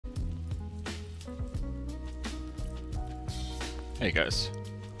Hey guys.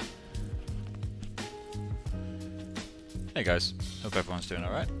 Hey guys. Hope everyone's doing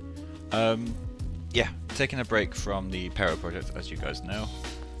alright. Yeah, taking a break from the Pero project, as you guys know.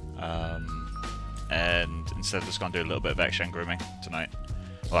 And instead just gonna do a little bit of action grooming tonight.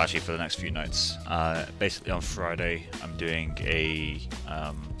 Well, actually for the next few nights. Basically on Friday I'm doing a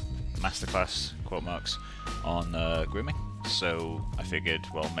masterclass, quote marks, on grooming. So I figured,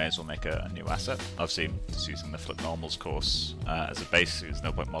 well, may as well make a new asset. Obviously, just using the Flip Normals course as a base, so there's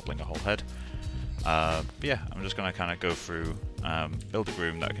no point modelling a whole head. But yeah, I'm just going to kind of go through, build a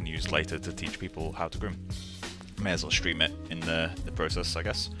groom that I can use later to teach people how to groom. May as well stream it in the process, I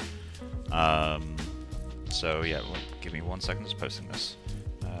guess. So yeah, well, give me 1 second, just posting this.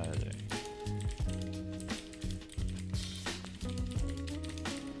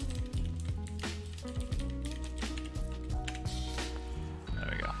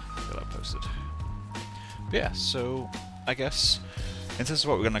 But yeah, so I guess in terms of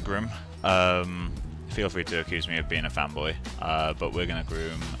what we're going to groom, feel free to accuse me of being a fanboy, but we're going to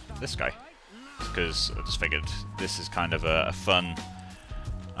groom this guy, because I just figured this is kind of a fun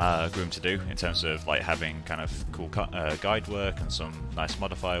groom to do in terms of like having kind of cool guide work and some nice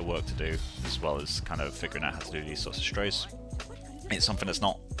modifier work to do, as well as kind of figuring out how to do these sorts of strays. It's something that's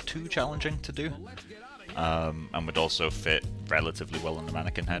not too challenging to do, and would also fit relatively well on the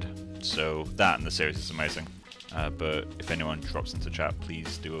mannequin head. So that in the series is amazing. But if anyone drops into chat,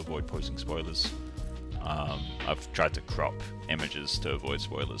 please do avoid posting spoilers. I've tried to crop images to avoid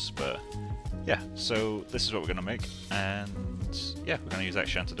spoilers, but yeah, so this is what we're going to make, and yeah, we're going to use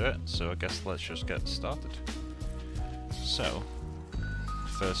Action to do it, so I guess let's just get started. So,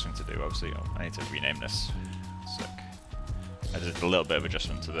 first thing to do, obviously, I need to rename this. Sick. I did a little bit of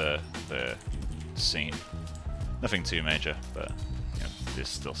adjustment to the scene. Nothing too major, but you know, there's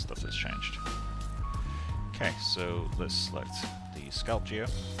still stuff that's changed. Okay, so let's select the Scalp Geo,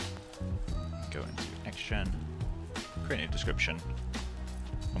 go into Action, create a new description,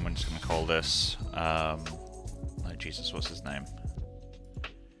 and we're just going to call this, oh Jesus, what's his name?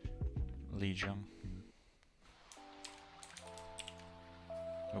 Lee Jung.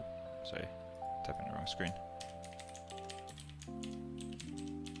 Oh, sorry, tapping the wrong screen.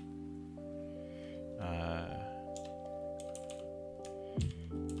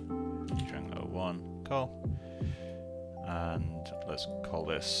 Call, and let's call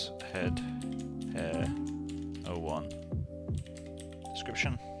this head hair 01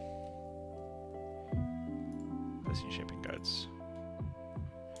 description. Placing shaping guides.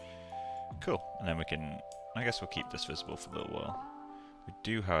 Cool, and then we can, I guess we'll keep this visible for a little while. We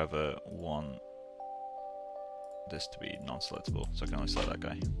do, however, want this to be non-selectable, so I can only select that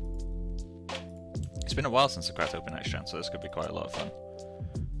guy. It's been a while since I cracked open Next-Gen, so this could be quite a lot of fun.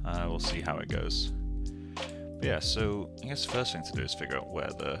 We'll see how it goes. But yeah, so I guess the first thing to do is figure out where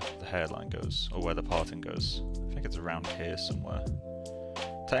the hairline goes, or where the parting goes. I think it's around here somewhere.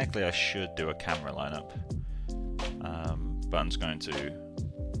 Technically I should do a camera lineup, but I'm just going to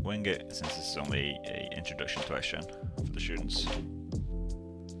wing it since this is only an introduction to Action for the students.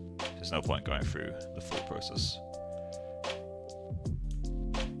 There's no point going through the full process.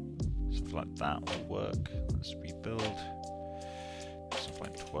 Something like that will work. Let's rebuild. Something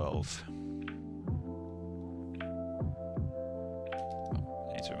like 12.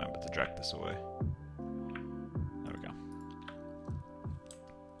 To remember to drag this away. There we go.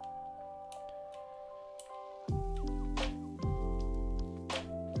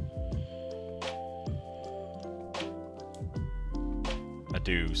 I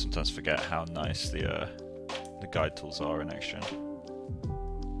do sometimes forget how nice the guide tools are in Action.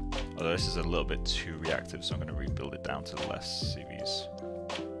 Although this is a little bit too reactive, so I'm going to rebuild it down to less CVs.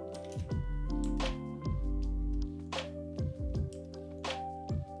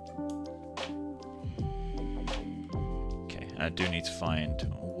 I do need to find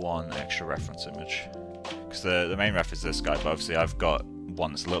one extra reference image, because the main ref is this guy, but obviously I've got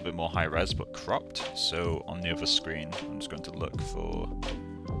one that's a little bit more high res but cropped, so on the other screen I'm just going to look for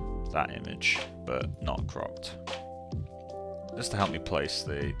that image but not cropped, just to help me place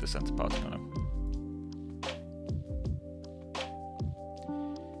the center parting on him.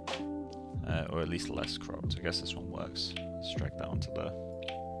 Or at least less cropped. I guess this one works. Let's drag that onto there.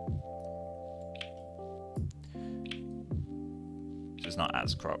 It's not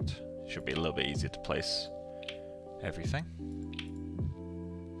as cropped. Should be a little bit easier to place everything.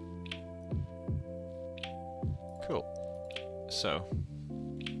 Cool. So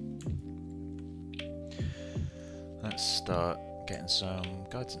let's start getting some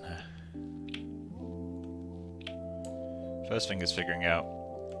guides in here. First thing is figuring out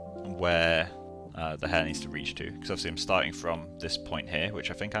where the hair needs to reach to, because obviously I'm starting from this point here,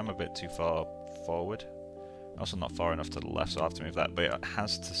 which I think I'm a bit too far forward. Also not far enough to the left, so I have to move that, but it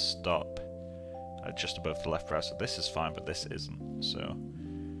has to stop just above the left brow, so this is fine, but this isn't, so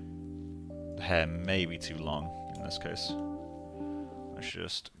the hair may be too long in this case. I should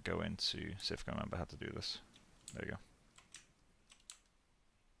just go into, see if I can remember how to do this. There you go.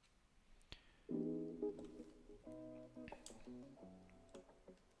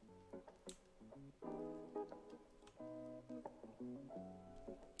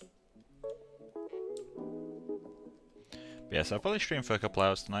 But yeah, so I'll probably stream for a couple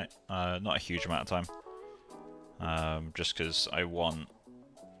hours tonight. Not a huge amount of time. Just because I want...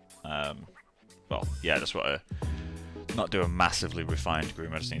 well, yeah, I just want to not do a massively refined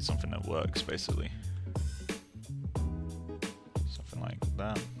groom. I just need something that works, basically. Something like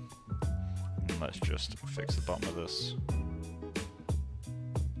that. And let's just fix the bottom of this.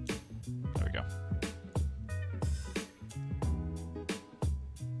 There we go.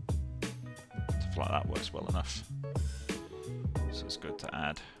 Stuff like that works well enough. So it's good to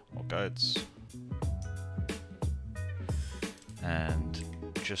add more guides. And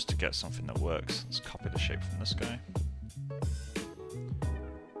just to get something that works, let's copy the shape from this guy.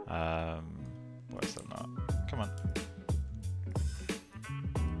 Why is that not? Come on.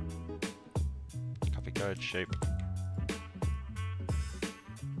 Copy guide shape.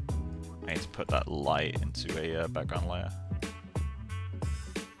 I need to put that light into a background layer.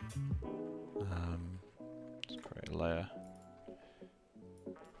 Let's create a layer.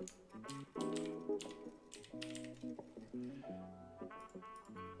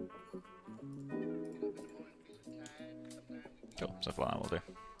 Cool, stuff like that will do.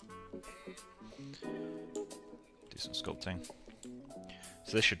 Do some sculpting.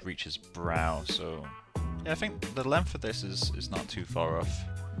 So this should reach his brow, so... yeah, I think the length of this is not too far off.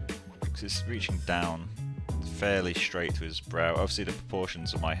 Because it's reaching down fairly straight to his brow. Obviously the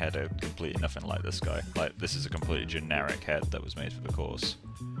proportions of my head are completely nothing like this guy. Like, this is a completely generic head that was made for the course.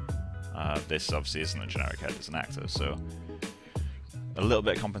 This obviously isn't a generic head, it's an actor, so... a little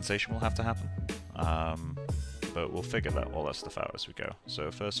bit of compensation will have to happen. But we'll figure that all that stuff out as we go. So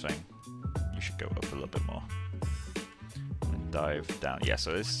first thing, you should go up a little bit more. And dive down. Yeah,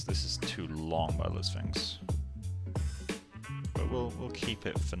 so this is too long by those things. But we'll keep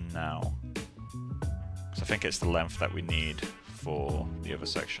it for now. Because I think it's the length that we need for the other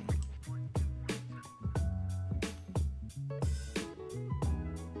section.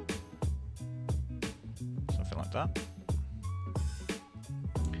 Something like that.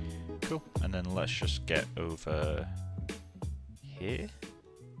 Cool. And then let's just get over here.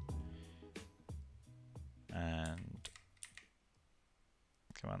 And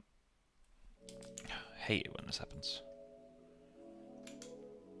come on. I hate it when this happens.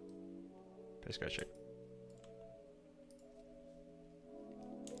 Paste guide shape.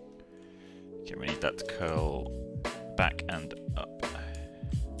 Okay, we need that to curl back and up.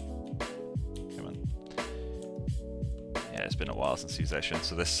 Come on. Yeah, it's been a while since these sessions,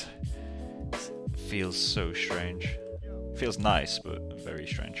 so this feels so strange. Feels nice, but very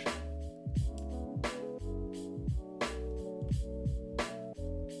strange.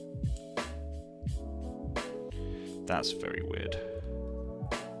 That's very weird.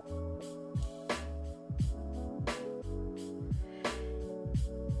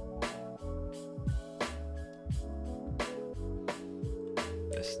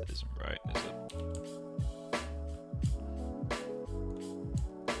 This isn't right, is it?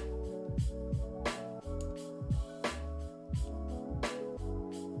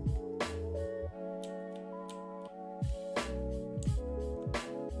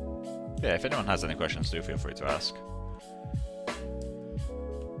 Yeah, if anyone has any questions, do feel free to ask.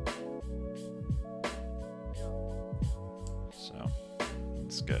 So,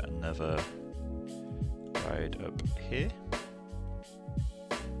 let's get another guide up here.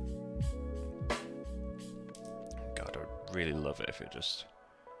 God, I'd really love it if it just...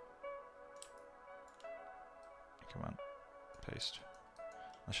 come on, paste.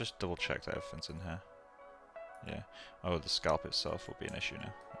 Let's just double check that everything's in here. Yeah. Oh, the scalp itself will be an issue now.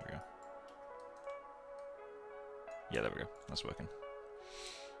 There we go. Yeah, there we go. That's working.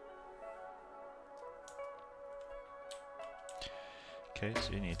 Okay,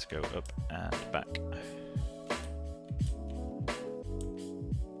 so you need to go up and back.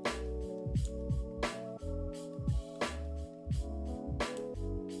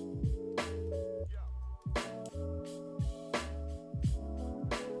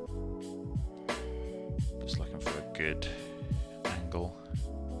 Just looking for a good angle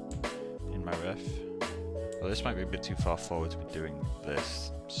in my ref. Well, this might be a bit too far forward to be doing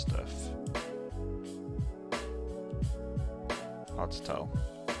this stuff. Hard to tell.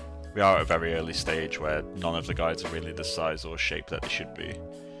 We are at a very early stage where none of the guides are really the size or shape that they should be.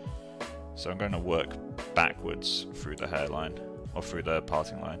 So I'm going to work backwards through the hairline, or through the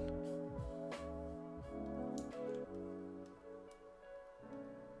parting line.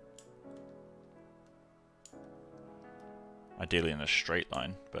 Ideally in a straight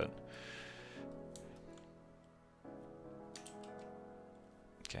line, but...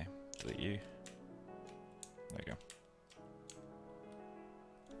 Okay, delete you. There you go.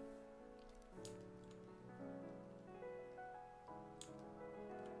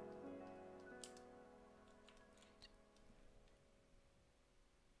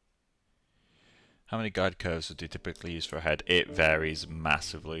 How many guide curves do you typically use for a head? It varies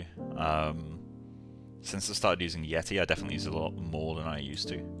massively. Since I started using Yeti, I definitely use a lot more than I used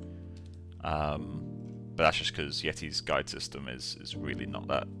to. But that's just because Yeti's guide system is really not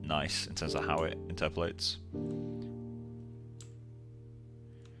that nice in terms of how it interpolates.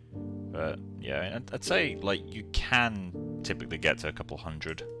 But yeah, I'd say like you can typically get to a couple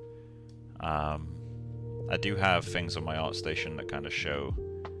hundred. I do have things on my art station that kind of show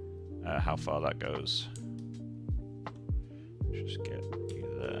how far that goes. Just get you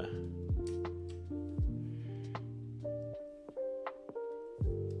there.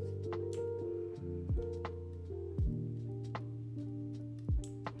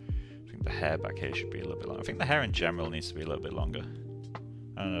 I think the hair back here should be a little bit longer. I think the hair in general needs to be a little bit longer.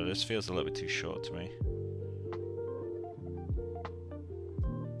 I don't know, this feels a little bit too short to me.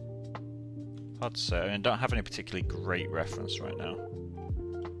 Hard to say. I mean, I don't have any particularly great reference right now.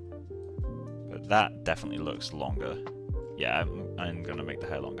 But that definitely looks longer. Yeah, I'm going to make the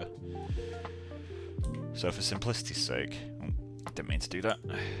hair longer. So for simplicity's sake... didn't mean to do that.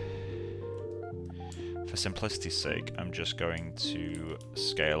 For simplicity's sake, I'm just going to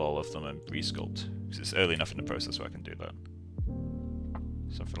scale all of them and resculpt. Because it's early enough in the process where I can do that.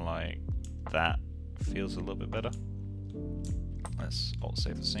 Something like that feels a little bit better. Let's alt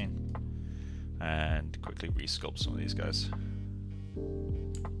save the scene. And quickly resculpt some of these guys.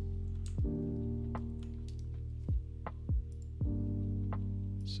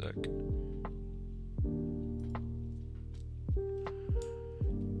 Sick.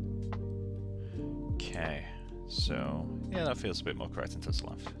 Okay, so yeah, that feels a bit more correct in terms of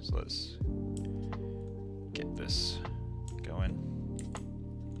length. So let's get this going.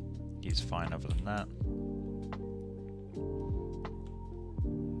 He's fine other than that.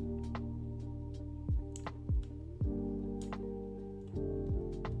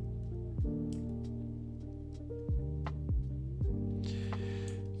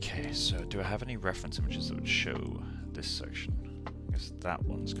 Okay, so do I have any reference images that would show this section? I guess that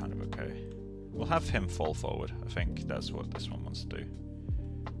one's kind of okay. We'll have him fall forward. I think that's what this one wants to do.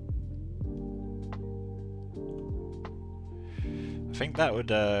 I think that would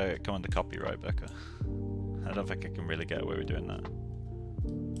come under copyright, Becca. I don't think I can really get away with doing that.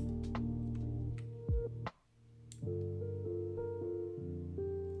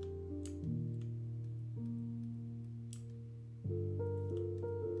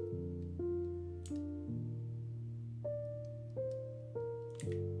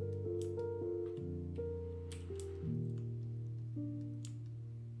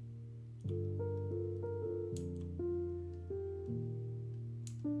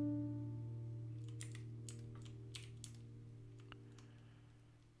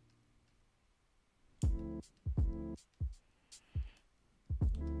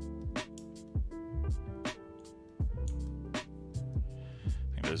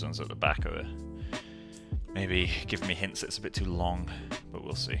 Those ones at the back are maybe giving me hints it's a bit too long, but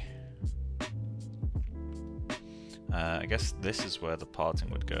we'll see. I guess this is where the parting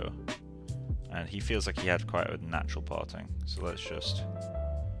would go, and he feels like he had quite a natural parting, so let's just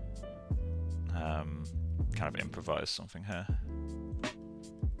kind of improvise something here.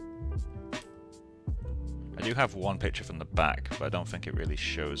 I do have one picture from the back, but I don't think it really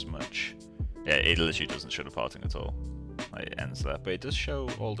shows much. Yeah, it literally doesn't show the parting at all. It ends there, but it does show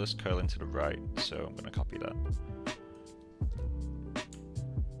all this curling to the right, so I'm going to copy that.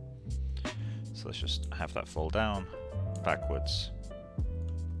 So let's just have that fall down, backwards,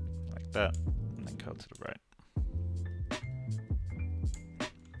 like that, and then curl to the right.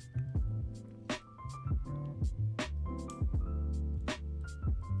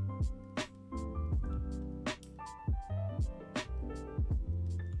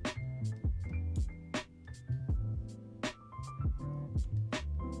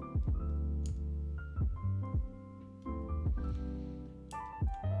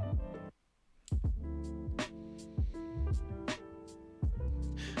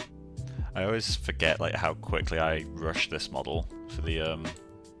 I always forget like how quickly I rush this model for the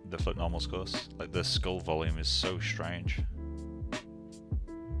flip normals course. Like the skull volume is so strange.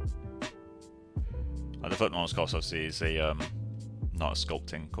 Like the flip normals course obviously is a not a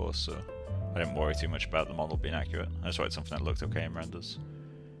sculpting course, so I didn't worry too much about the model being accurate. I just wanted something that looked okay in renders.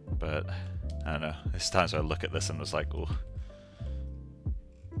 But I don't know. There's times where I look at this and it's like, oh.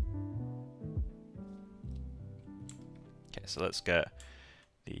 Okay, so let's get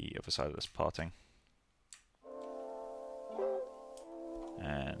the other side of this parting.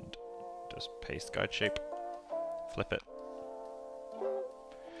 And just paste guide shape, flip it.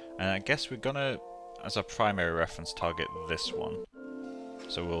 And I guess we're gonna, as our primary reference, target this one.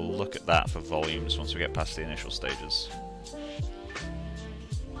 So we'll look at that for volumes once we get past the initial stages.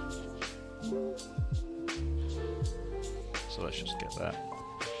 So let's just get that,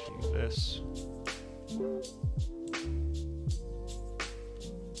 do this.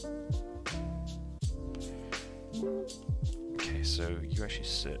 Okay, so you actually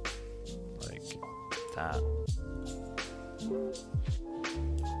sit like that.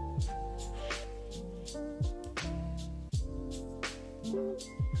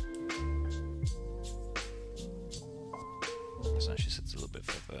 This actually sits a little bit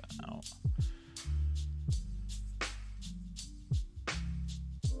further out.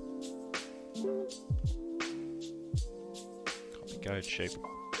 Copy guide shape.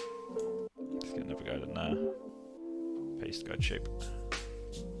 Let's get another guide in there. Paste guide shape.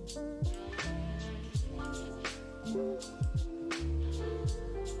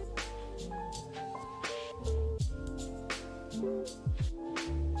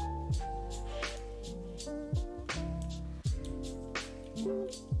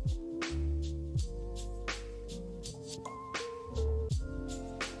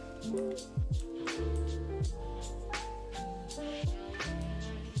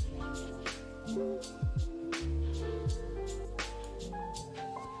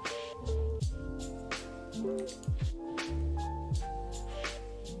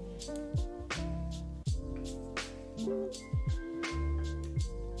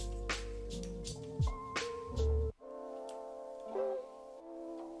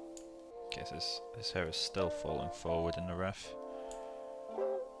 Okay, so this hair is still falling forward in the ref.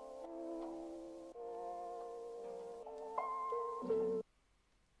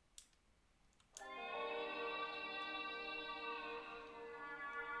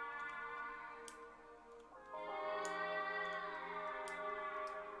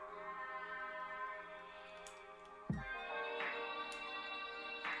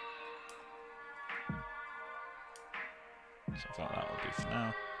 Something like that will do for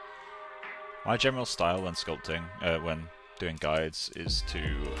now. My general style when sculpting, when doing guides, is to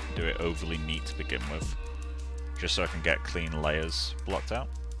do it overly neat to begin with, just so I can get clean layers blocked out.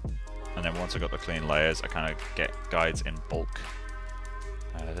 And then once I got the clean layers, I kind of get guides in bulk.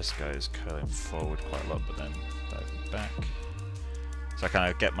 This guy is curling forward quite a lot, but then diving back. So I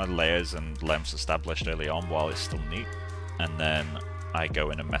kind of get my layers and lengths established early on while it's still neat, and then I go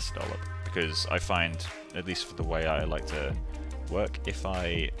in and mess it all up. Because I find, at least for the way I like to work, if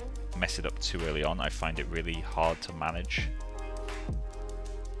I mess it up too early on, I find it really hard to manage.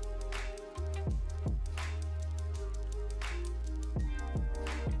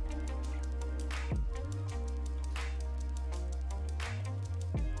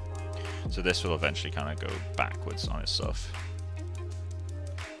 So this will eventually kind of go backwards on itself.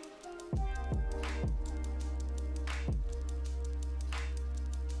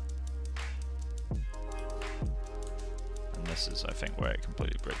 And this is, I think, where it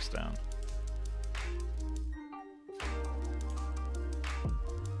completely breaks down. Let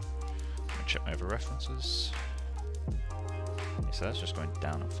me check my other references. Okay, so that's just going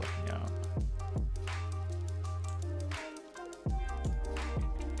down and flipping out.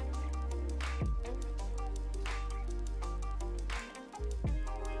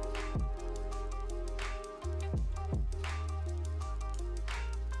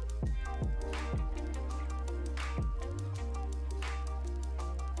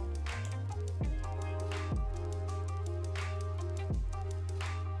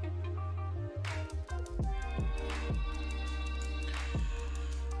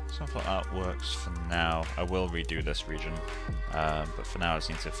 Something like that works for now. I will redo this region, but for now I just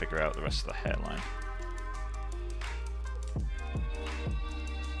need to figure out the rest of the hairline.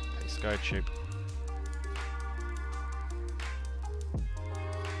 Paste guide shape.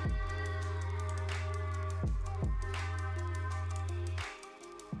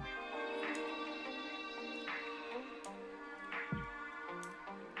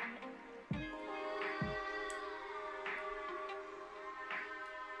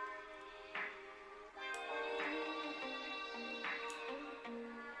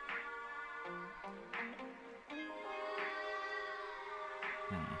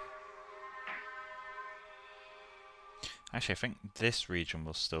 Actually, I think this region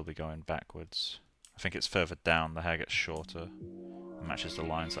will still be going backwards. I think it's further down, the hair gets shorter. It matches the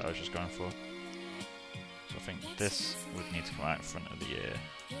lines that I was just going for. So I think this would need to come out in front of the ear.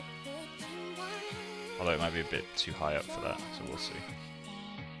 Although it might be a bit too high up for that, so we'll see.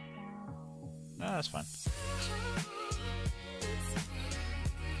 No, that's fine.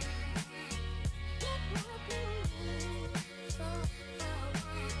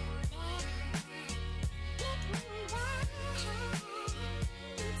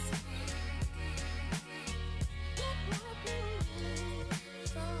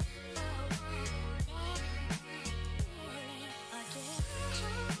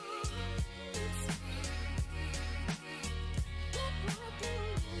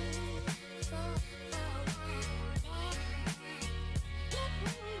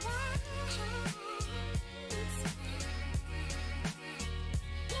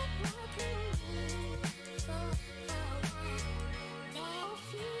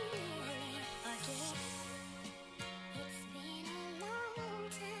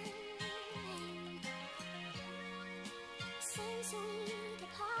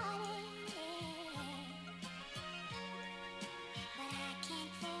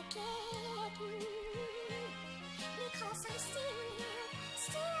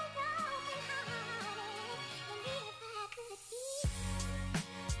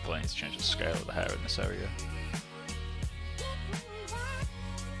 Probably need to change the scale of the hair in this area.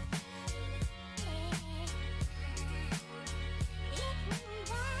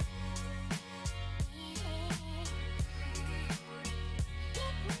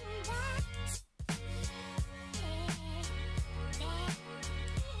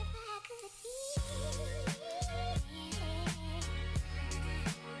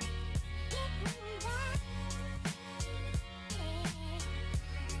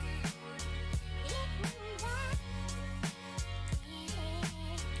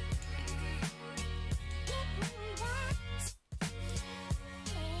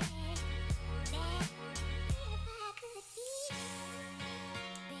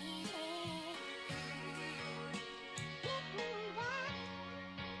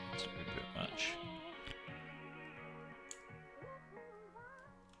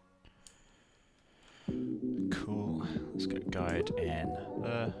 Cool, let's get guide in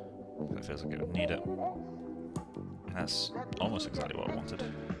there. That feels like it would need it. And that's almost exactly what I wanted.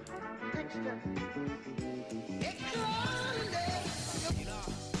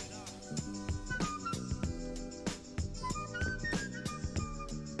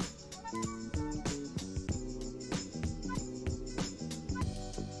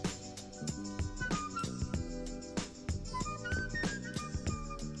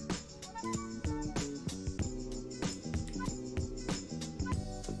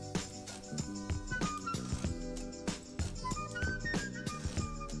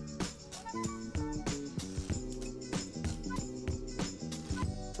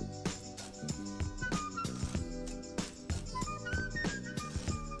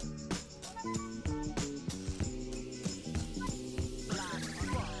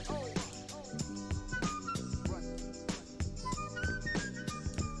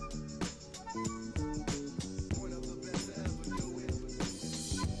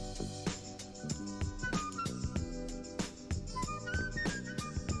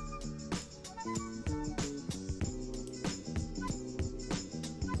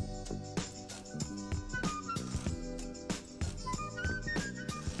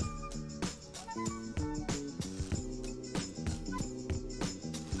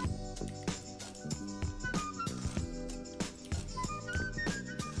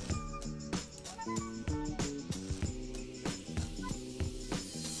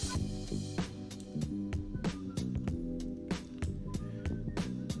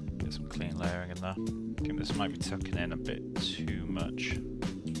 Layering in there. I think this might be tucking in a bit too much.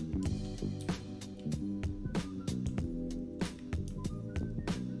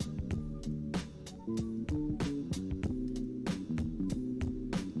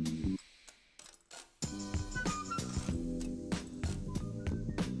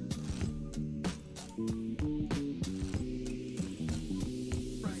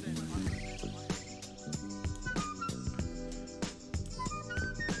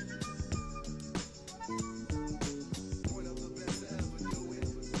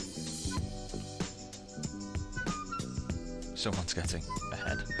 Someone's getting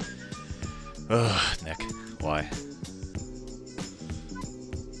ahead. Ugh, Nick, why? I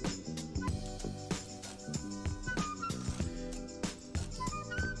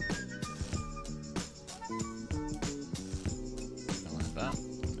like that.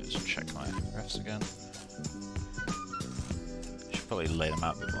 Let me just check my refs again. probably lay them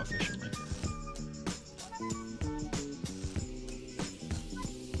out a bit more efficiently.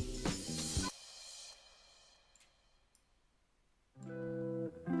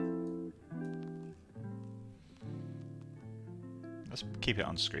 Let's keep it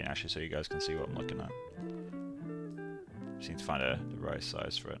on screen actually so you guys can see what I'm looking at. Just need to find the right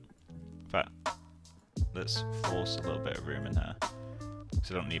size for it. In fact, let's force a little bit of room in there,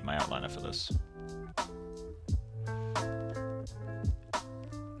 because I don't need my outliner for this.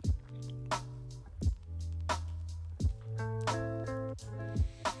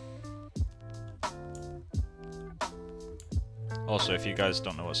 Also, if you guys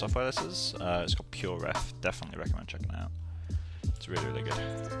don't know what software this is, it's called PureRef. Definitely recommend checking it out. It's really, really good.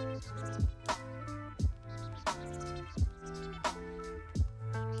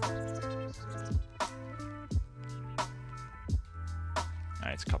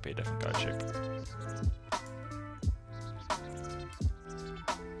 I need to copy a different guide shape.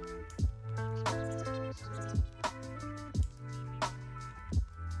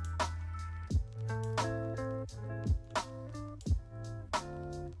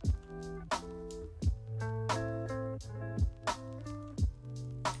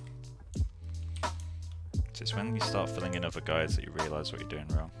 It's when you start filling in other guides that you realise what you're doing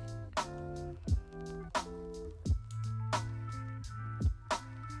wrong.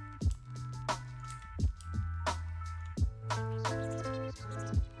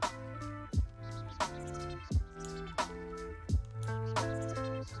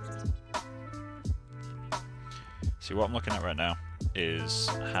 See, what I'm looking at right now is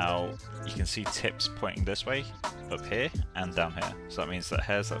how you can see tips pointing this way, up here, and down here. So that means that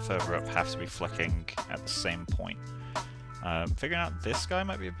hairs that are further up have to be flicking at the same point. Figuring out this guy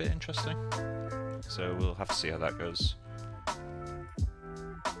might be a bit interesting, so we'll have to see how that goes.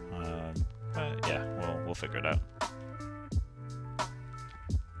 But yeah, we'll figure it out.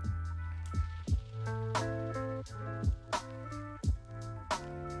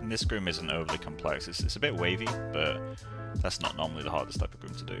 And this groom isn't overly complex. It's a bit wavy, but that's not normally the hardest type of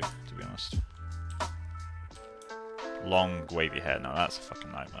groom to do, to be honest. Long, wavy hair, now that's a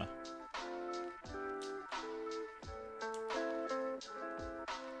fucking nightmare.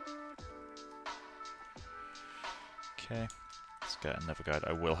 Okay, let's get another guide.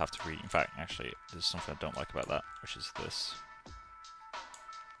 I will have to read. In fact, actually, there's something I don't like about that, which is this.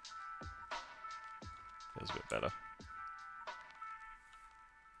 Feels a bit better.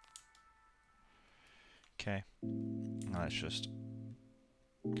 Okay, now let's just,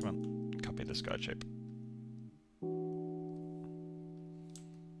 come on, copy this guide shape.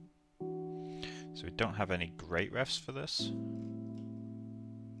 So we don't have any great refs for this.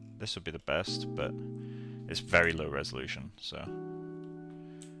 This would be the best, but it's very low resolution, so.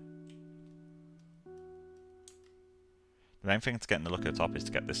 The main thing to get in the look at the top is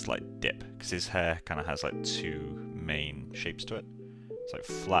to get this slight dip, because his hair kind of has like two main shapes to it. It's like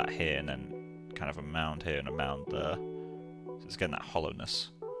flat here and then kind of a mound here and a mound there. So it's getting that hollowness.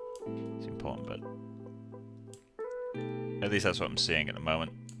 It's important, but at least that's what I'm seeing at the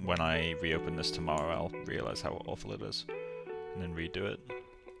moment. When I reopen this tomorrow, I'll realise how awful it is, and then redo it.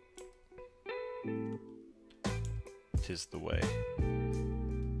 Tis the way.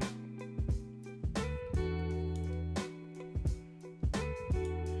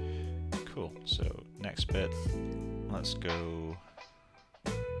 Cool, so next bit, let's go,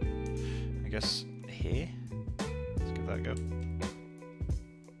 I guess, here? Let's give that a go.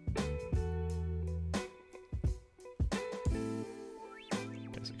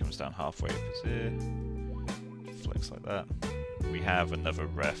 Down halfway up his ear, flicks like that. We have another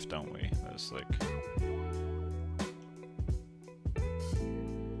ref, don't we? That's like,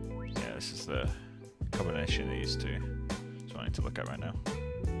 yeah, this is the combination of these two. That's what I need to look at right now.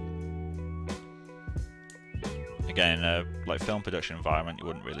 Again, like film production environment, you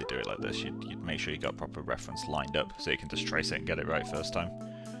wouldn't really do it like this. You'd make sure you got proper reference lined up so you can just trace it and get it right first time.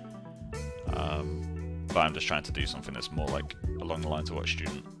 But I'm just trying to do something that's more like along the lines of what a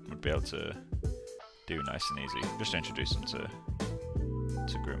student would be able to do nice and easy, just to introduce them to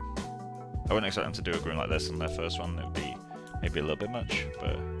Groom. I wouldn't expect them to do a Groom like this on their first one. It would be maybe a little bit much,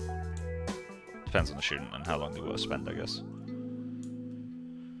 but depends on the student and how long they want to spend, I guess.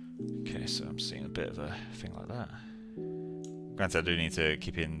 Okay, so I'm seeing a bit of a thing like that. Granted, I do need to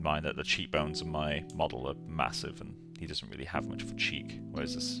keep in mind that the cheekbones of my model are massive, and he doesn't really have much of a cheek,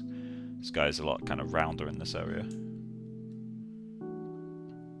 whereas this guy's a lot kind of rounder in this area.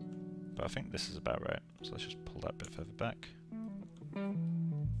 But I think this is about right, so let's just pull that bit further back.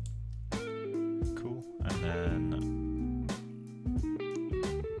 Cool, and then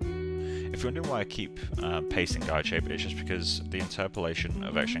if you're wondering why I keep pasting guide shape, it's just because the interpolation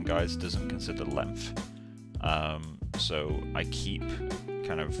of action guides doesn't consider length. So I keep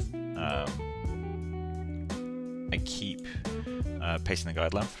kind of pasting the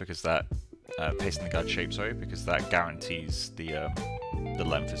guide length because that pasting the guide shape, sorry, because that guarantees the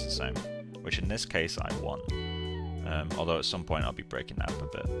length is the same, which in this case I want. Although at some point I'll be breaking that up a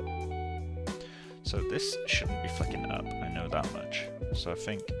bit. So this shouldn't be flicking up, I know that much. So I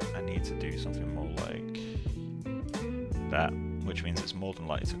think I need to do something more like that, which means it's more than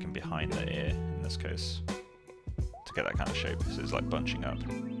likely tucking behind the ear in this case to get that kind of shape. So it's like bunching up.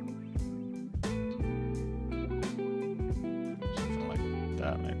 Something like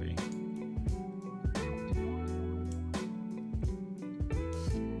that maybe.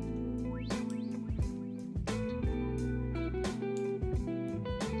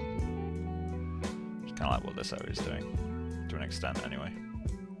 Kind of like what this area is doing, to an extent anyway.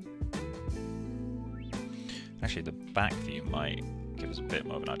 Actually, the back view might give us a bit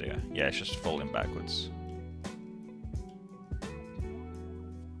more of an idea. Yeah, it's just folding backwards.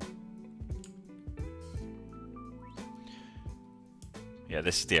 Yeah,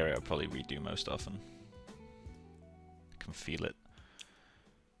 this is the area I'll probably redo most often. I can feel it.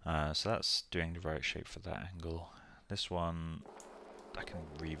 So that's doing the right shape for that angle. This one I can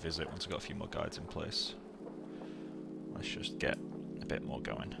revisit once I've got a few more guides in place. Let's just get a bit more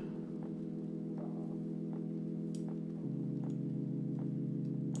going.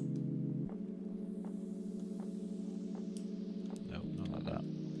 Nope, not like that.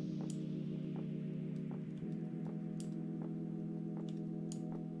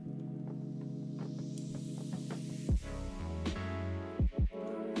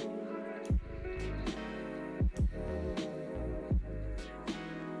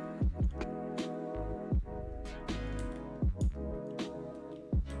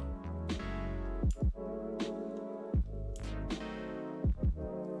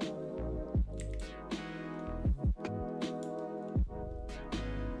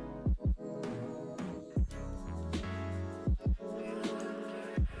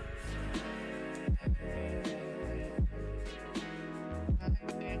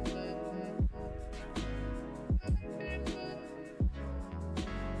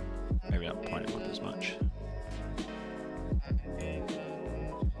 Maybe not pointing up as much.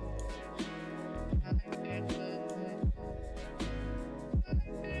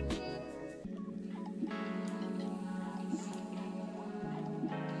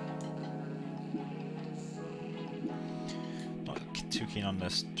 Not too keen on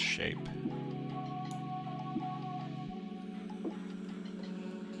this shape.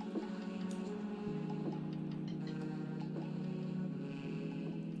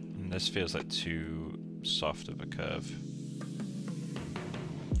 This feels like too soft of a curve.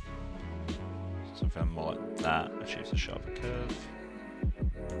 Something more like that achieves a sharper curve.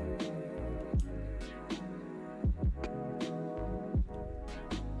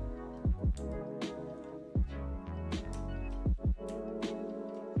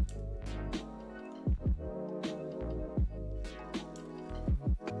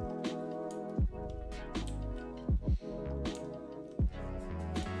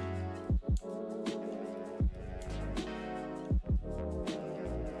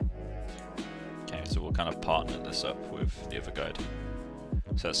 So we'll kind of partner this up with the other guide.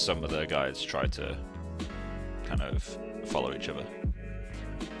 So that some of the guides try to kind of follow each other.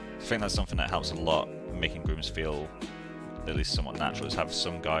 I think that's something that helps a lot, making grooms feel at least somewhat natural, is have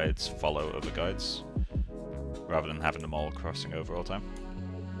some guides follow other guides, rather than having them all crossing over all the time.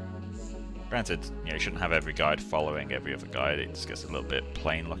 Granted, you shouldn't have every guide following every other guide, it just gets a little bit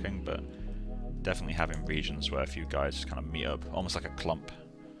plain looking, but definitely having regions where a few guides just kind of meet up, almost like a clump.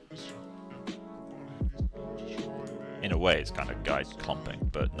 In a way, it's kind of guide clumping,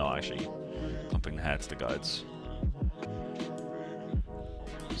 but not actually clumping the heads to guides.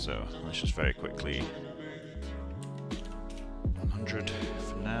 So let's just very quickly 100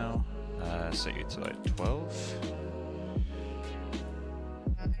 for now. Set you to like 12.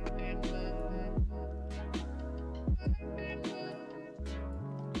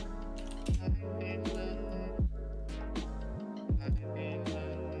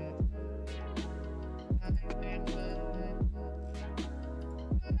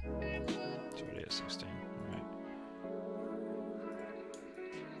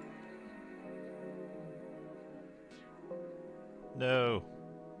 No.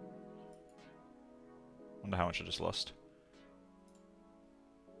 Wonder how much I just lost.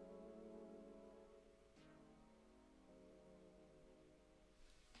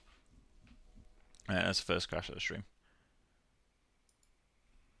 That's the first crash of the stream.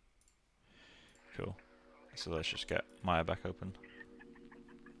 So let's just get Maya back open.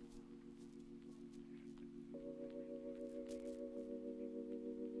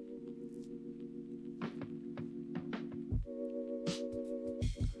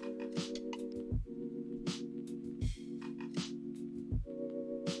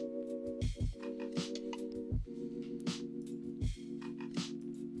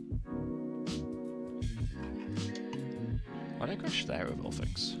 Why did I crash there of all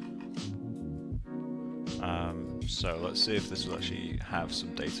things? So let's see if this will actually have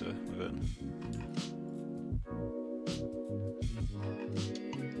some data within.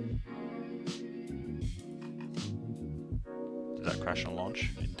 Did that crash on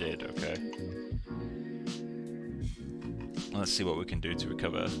launch? It did, okay. Let's see what we can do to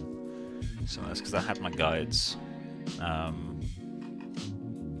recover some of this, because I had my guides.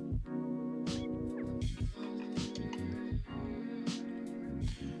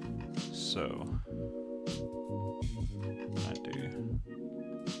 So I do.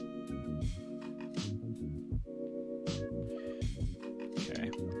 Okay.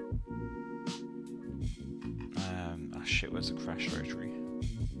 Ah shit, where's the crash directory?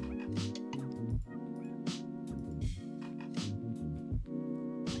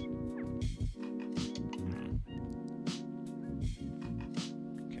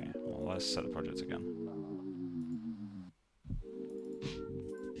 Okay, well let's set the project again.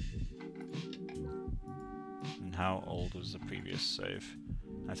 How old was the previous save?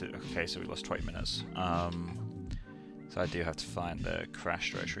 Okay, so we lost 20 minutes. So I do have to find the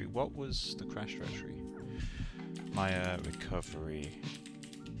crash directory. What was the crash directory? My recovery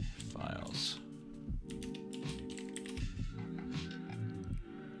files.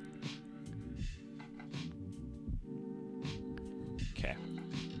 Okay,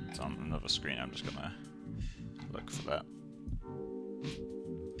 it's on another screen. I'm just gonna look for that.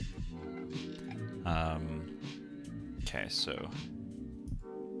 Okay, so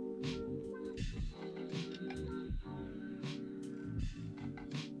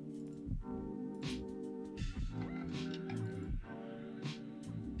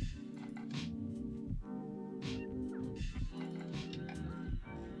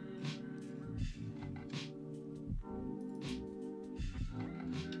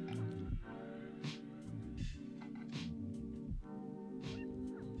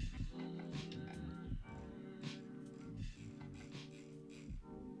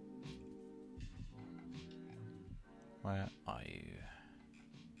where are you?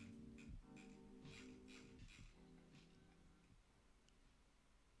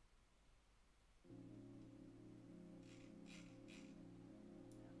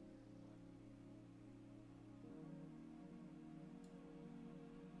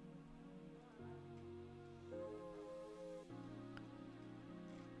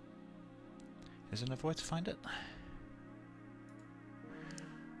 Is there another way to find it?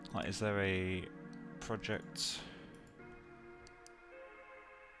 Like, is there a project?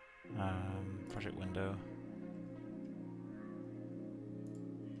 Project window.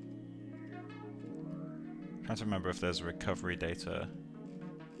 Trying to remember if there's a recovery data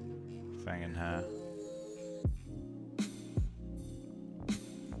thing in here.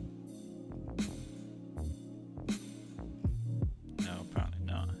 No, apparently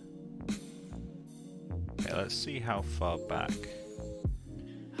not. Okay, let's see how far back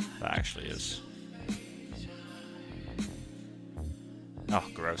that actually is. Oh,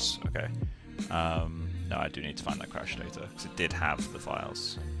 gross. Okay. No, I do need to find that crash data, because it did have the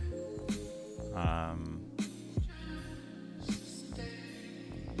files.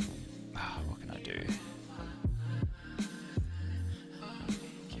 What can I do?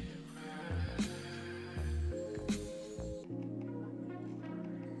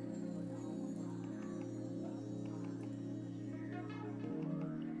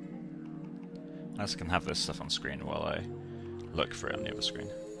 I just can have this stuff on screen while I look for it on the other screen.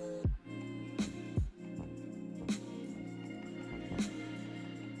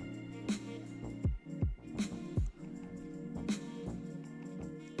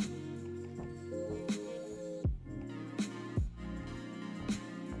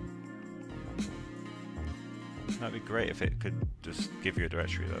 That'd be great if it could just give you a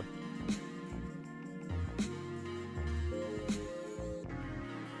directory though.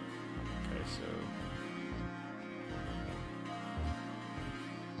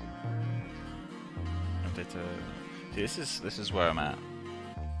 Okay, so see, this is where I'm at,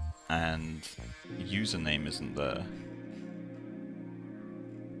 and username isn't there.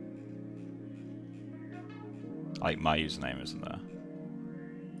 Like, my username isn't there.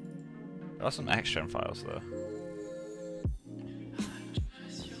 There are some extra files though.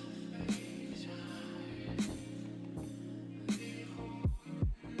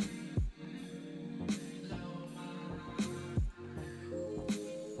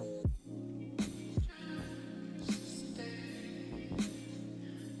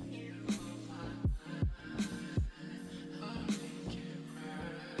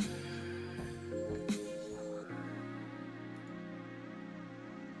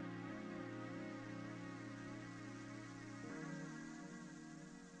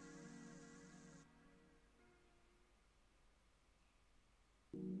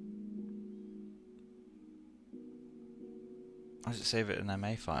 Why does it save it in an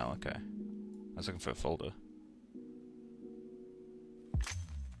MA file? Okay. I was looking for a folder.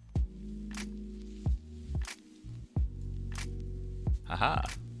 Haha!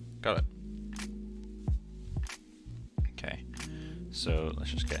 Got it. Okay. So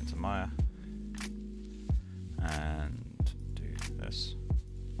let's just get into Maya and do this.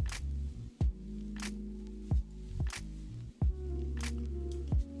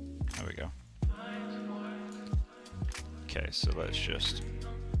 There we go. Okay, so let's just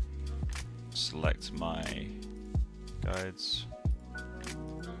select my guides.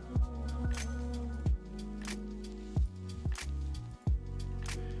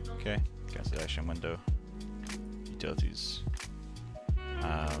 Okay, go to the action window, utilities,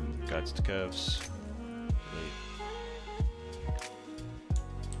 guides to curves, delete.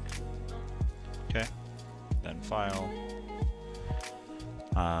 Okay, then file,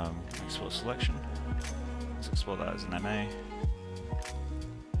 export selection. Let's export that as an MA.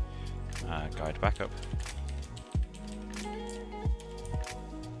 Guide backup.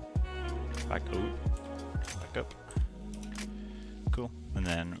 Backup. Cool. And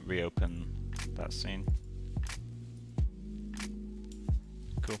then reopen that scene.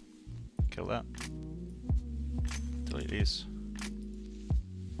 Cool. Kill that. Delete these.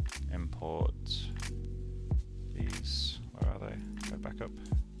 Import these. Where are they? Go back up.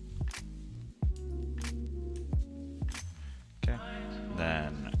 Okay.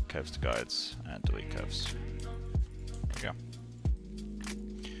 Then curves to guides and delete curves. There we go.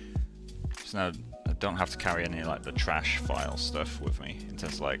 So now I don't have to carry any like the trash file stuff with me in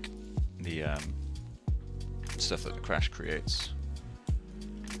terms of like the stuff that the crash creates.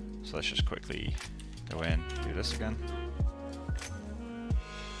 So let's just quickly go in, do this again.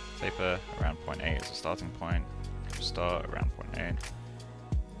 Taper around 0.8 as a starting point. Start around 0.8.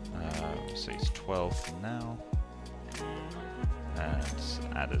 So it's 12 for now. And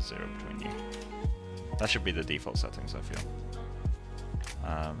add a 0 between you. That should be the default settings, I feel.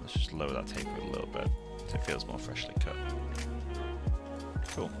 Let's just lower that taper a little bit so it feels more freshly cut.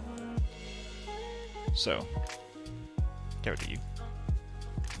 Cool. So, get rid of you.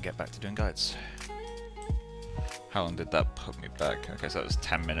 Get back to doing guides. How long did that put me back? Okay, so that was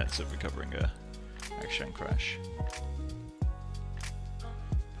 10 minutes of recovering a action crash.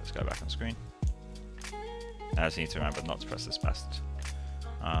 Let's go back on screen. I just need to remember not to press this bastard.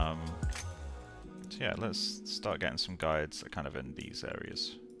 So yeah, let's start getting some guides that are kind of in these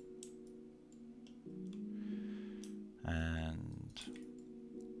areas. And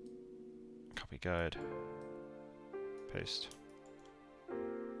copy guide, paste.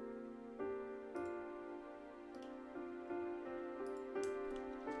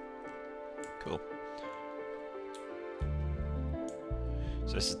 Cool.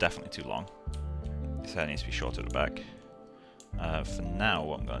 So this is definitely too long. This hair needs to be shorter at the back. For now,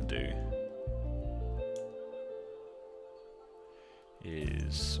 what I'm going to do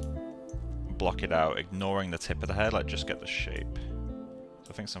is block it out, ignoring the tip of the hair, like just get the shape.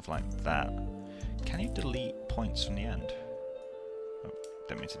 So I think something like that. Can you delete points from the end? Oh,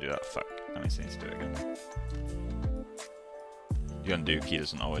 didn't mean to do that. Fuck. That means I need to do it again. The undo key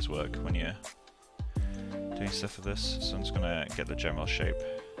doesn't always work when you're doing stuff with this, so I'm just going to get the general shape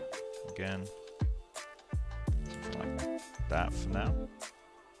again. Something like that for now.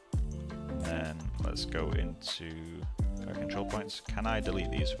 And then let's go into our control points. Can I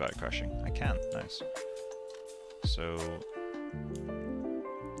delete these without crashing? I can. Nice. So,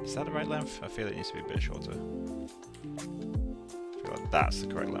 is that the right length? I feel it needs to be a bit shorter. I feel like that's the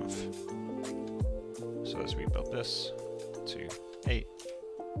correct length. So let's rebuild this to 8.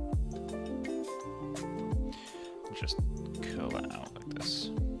 And just curl that out like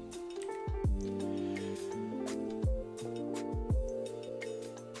this.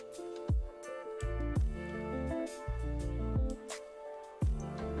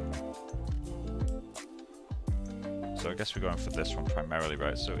 So I guess we're going for this one primarily,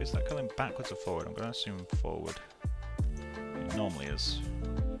 right? So is that going backwards or forward? I'm going to assume forward. It normally is.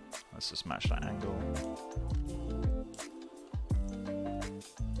 Let's just match that angle.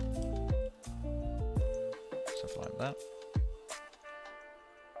 Stuff like that.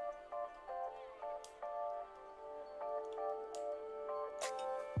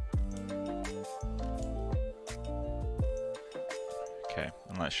 Okay,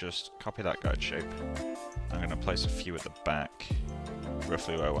 and let's just copy that guide shape. I'm going to place a few at the back,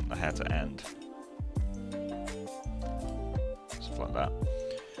 roughly where I want the hair to end. Stuff like that.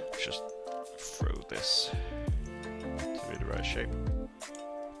 Let's just throw this to be the right shape.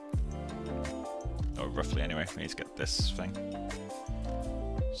 Or roughly anyway, we need to get this thing.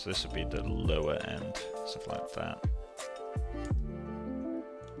 So this would be the lower end, stuff like that.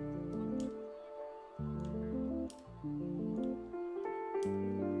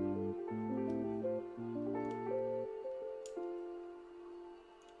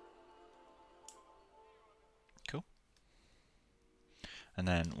 And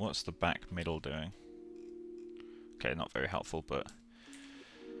then what's the back middle doing? Okay, not very helpful, but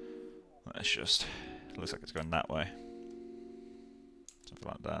let's just, it looks like it's going that way. Something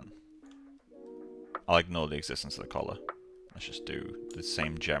like that. I'll ignore the existence of the collar. Let's just do the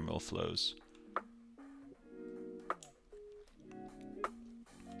same general flows.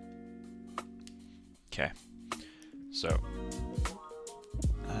 Okay, so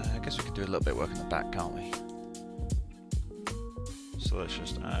I guess we could do a little bit of work in the back, can't we? So let's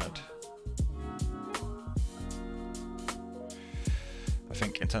just add. I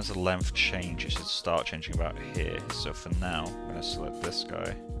think in terms of length change, it should start changing about here. So for now, I'm going to select this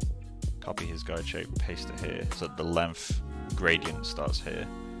guy, copy his guide shape, paste it here, so that the length gradient starts here.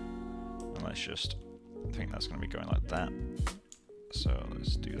 And let's just, I think that's going to be going like that. So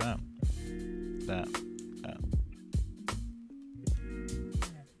let's do that, that.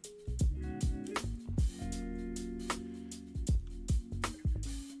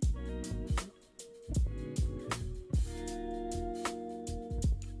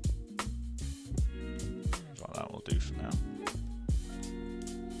 That will do for now.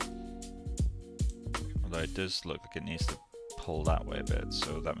 Although it does look like it needs to pull that way a bit,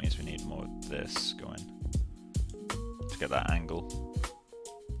 so that means we need more of this going to get that angle.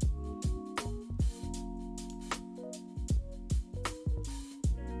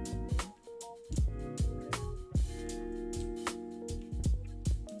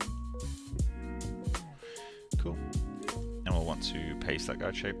 Cool. And we'll want to paste that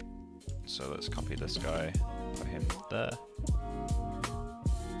guide shape. So let's copy this guy, put him there.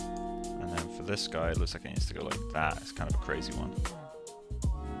 And then for this guy, it looks like it needs to go like that. It's kind of a crazy one.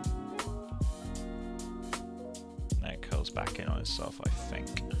 And it curls back in on itself, I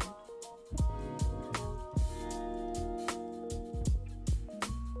think.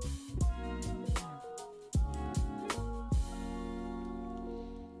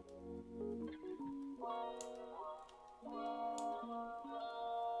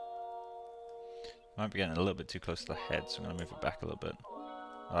 I might be getting a little bit too close to the head, so I'm going to move it back a little bit.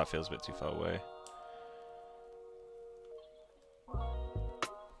 Oh, that feels a bit too far away.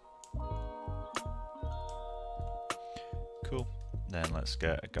 Cool. Then let's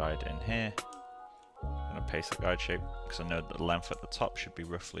get a guide in here. I'm going to paste the guide shape, because I know that the length at the top should be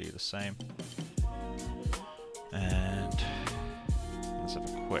roughly the same. And let's have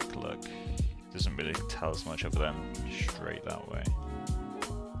a quick look. It doesn't really tell us much other than straight that way.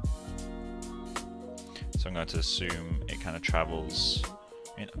 So I'm going to assume it kind of travels.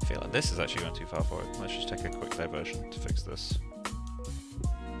 I mean, I feel like this is actually going too far forward. Let's just take a quick diversion to fix this.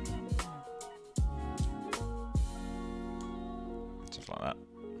 Something like that.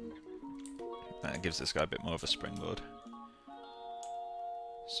 And it gives this guy a bit more of a springboard.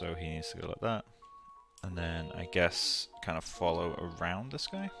 So he needs to go like that. And then I guess kind of follow around this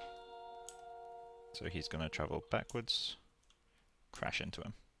guy. So he's going to travel backwards, crash into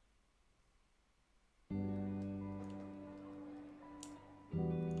him.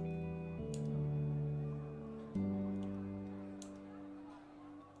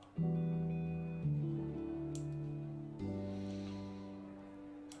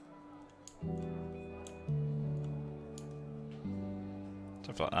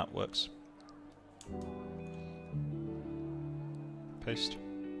 Something like that works. Paste.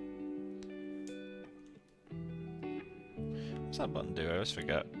 What's that button do? I always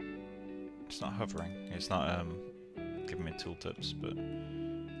forget. It's not hovering. It's not giving me tooltips, but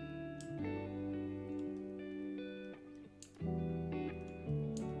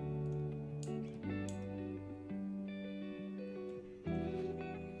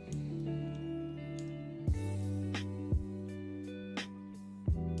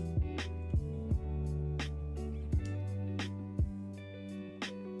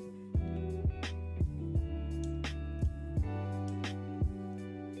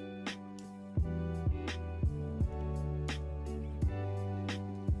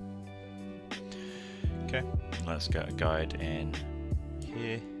okay, let's get a guide in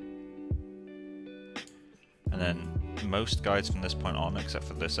here. And then most guides from this point on, except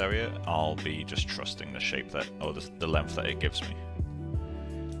for this area, I'll be just trusting the shape that, or the length that it gives me.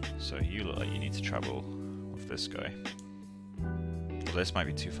 So you look like you need to travel with this guy. Well, this might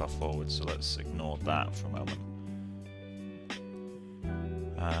be too far forward, so let's ignore that for a moment.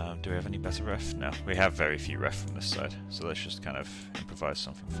 Do we have any better ref? No, we have very few ref from this side, so let's just kind of improvise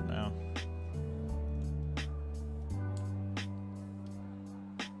something for now.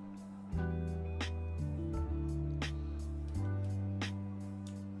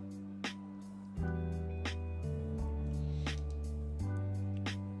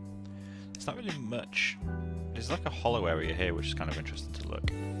 It's not really much there's like a hollow area here, which is kind of interesting to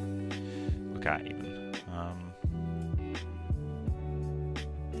look at even.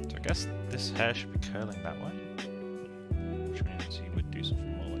 So I guess this hair should be curling that way, which means he would do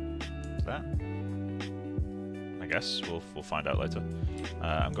something more like that. I guess we'll find out later.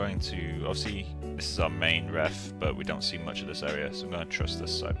 I'm going to, obviously this is our main ref, but we don't see much of this area, so I'm going to trust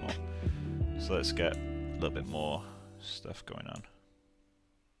this side more. So let's get a little bit more stuff going on.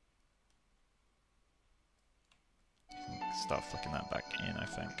 Start flicking that back in, I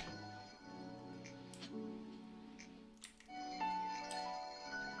think.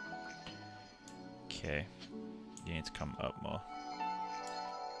 Okay, you need to come up more.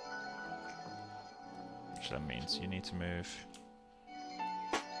 Which that means you need to move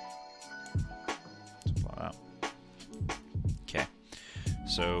something like that. Okay,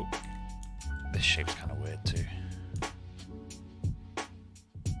 so this shape's kind of weird too.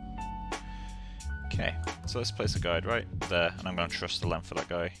 Okay, so let's place a guide right there, and I'm going to trust the length of that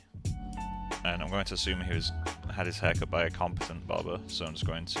guy. And I'm going to assume he had his hair cut by a competent barber, so I'm just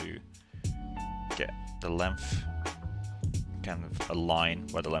going to get the length kind of align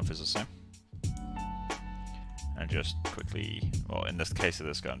where the length is the same. And just quickly, well, in this case of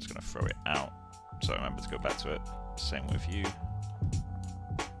this guy, I'm just going to throw it out, so I remember to go back to it. Same with you.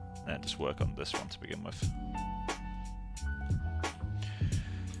 And then just work on this one to begin with.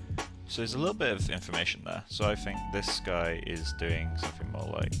 So there's a little bit of information there. So I think this guy is doing something more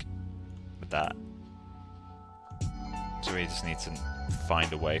like that. So we just need to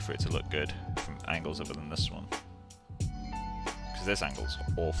find a way for it to look good from angles other than this one. Because this angle's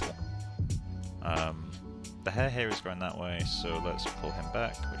awful. The hair here is going that way, so let's pull him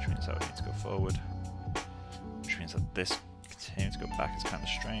back, which means that we need to go forward. Which means that this continuing to go back is kind of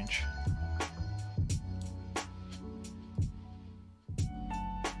strange.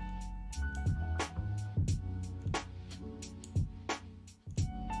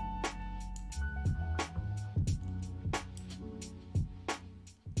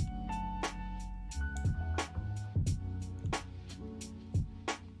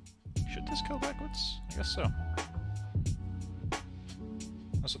 Should this go backwards? I guess so.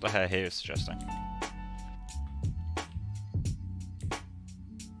 That's what the hair here is suggesting.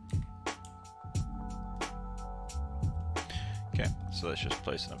 Okay, so let's just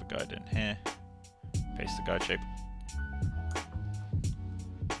place another guide in here. Paste the guide shape.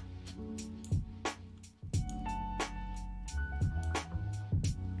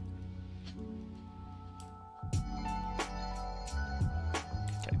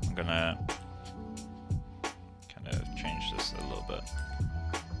 I'm gonna kind of change this a little bit.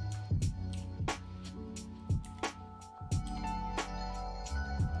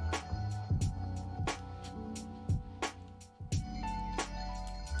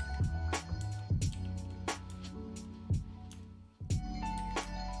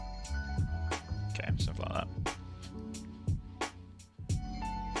 Okay, something like that.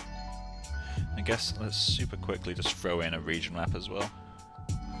 I guess let's super quickly just throw in a region map as well.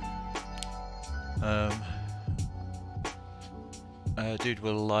 Dude,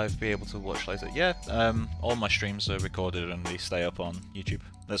 will live be able to watch later? Yeah, all my streams are recorded and they stay up on YouTube.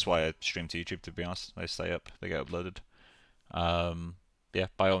 That's why I stream to YouTube, to be honest. They stay up, they get uploaded. Yeah,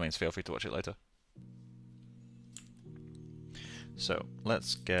 by all means, feel free to watch it later. So,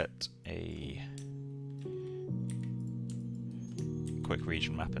 let's get a quick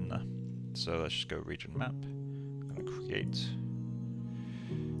region map in there. So let's just go region map. I'm going to create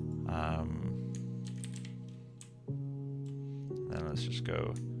then let's just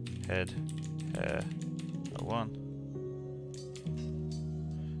go head, hair, 01.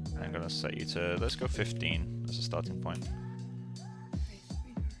 And I'm going to set you to, let's go 15 as a starting point.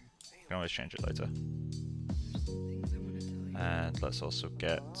 You can always change it later. And let's also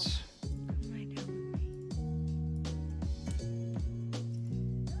get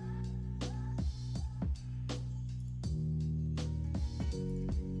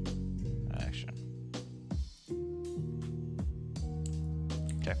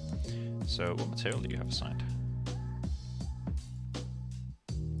so what material do you have assigned?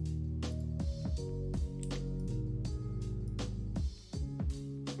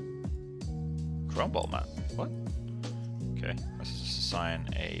 Chrome ball mat. What? Okay, let's just assign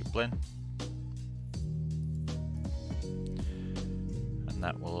a blend. And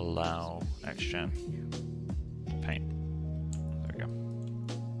that will allow XGen paint. There we go.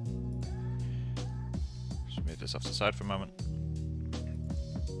 Just move this off to the side for a moment.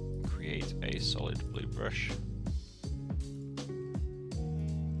 Create a solid blue brush.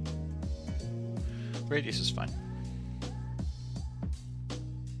 Radius is fine.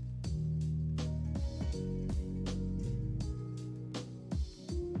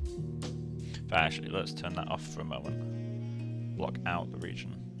 But actually, let's turn that off for a moment. Block out the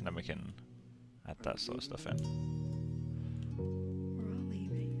region, and then we can add that sort of stuff in. We're all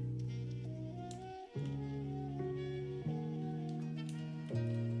leaving.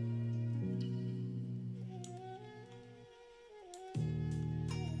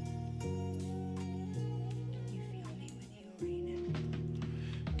 You feel me with you right now.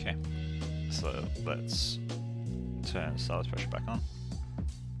 Okay, so let's turn stylus pressure back on.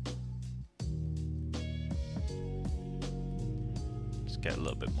 Just get a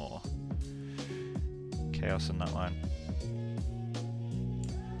little bit more chaos in that line.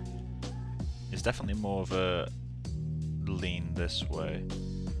 It's definitely more of a lean this way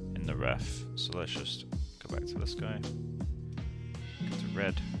in the ref, so let's just go back to this guy. Go to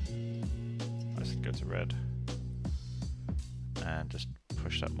red. I said go to red. And just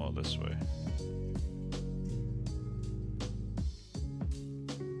push that more this way.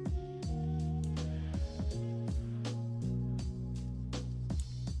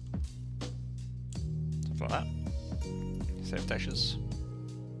 Something like that. Save textures,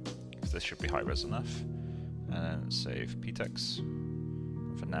 because this should be high res enough. And then save ptex.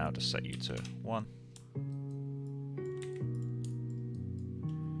 And for now, just set you to 1.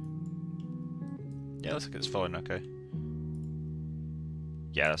 Yeah, looks like it's following okay.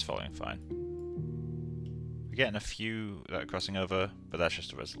 Yeah, that's following fine. We're getting a few that are crossing over, but that's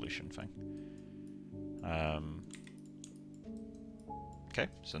just a resolution thing. Okay,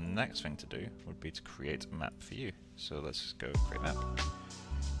 so the next thing to do would be to create a map for you. So let's just go create map,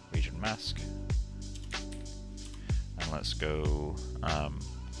 region mask, and let's go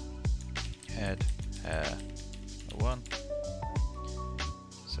head, hair, 1,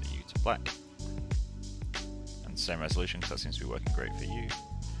 set you to black. Same resolution, because that seems to be working great for you.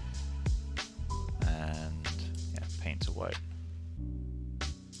 And yeah, paint to white.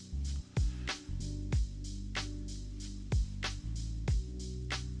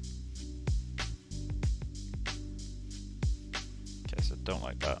 Okay, so don't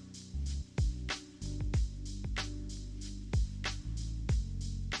like that.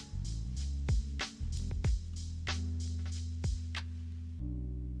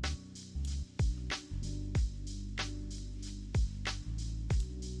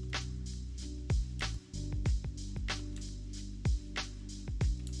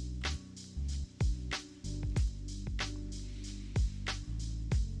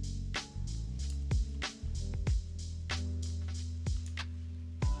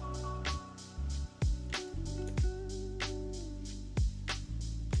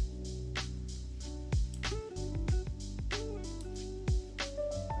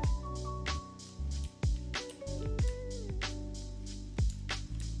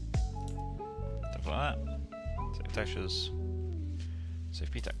 Like that. Save textures.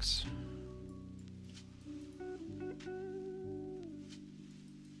 Save ptex.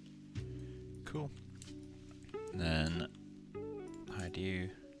 Cool. And then hide you.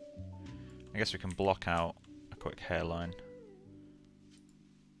 I guess we can block out a quick hairline.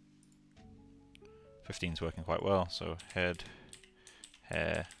 15's working quite well, so head,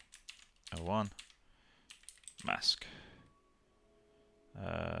 hair, 01, mask.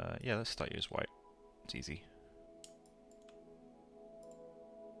 Yeah, let's start you as white. It's easy.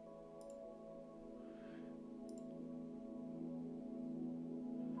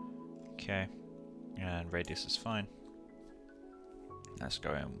 Okay, and radius is fine. Let's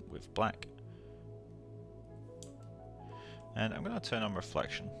go in with black. And I'm going to turn on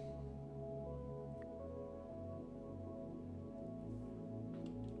reflection.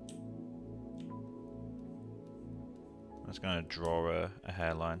 I'm just going to draw a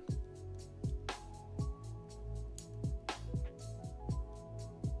hairline.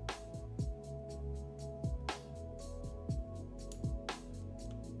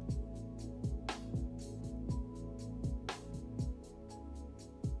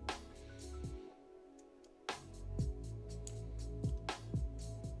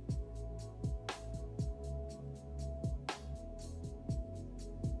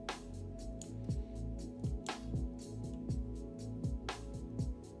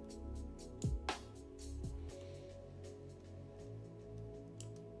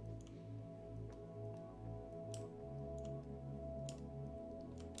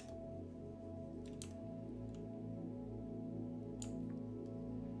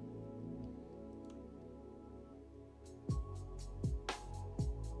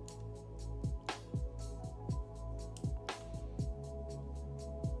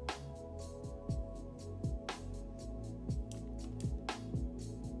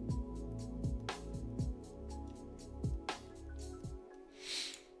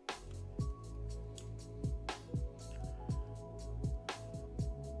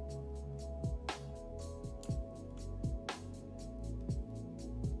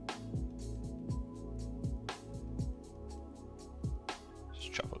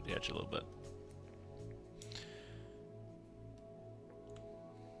 the edge a little bit.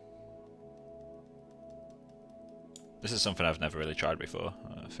 This is something I've never really tried before.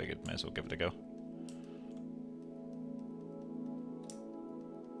 I figured may as well give it a go.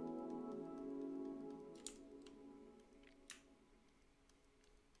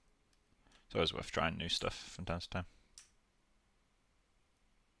 It's always worth trying new stuff from time to time.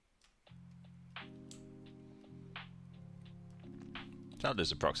 So now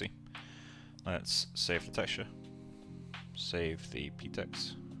there's a proxy. Let's save the texture. Save the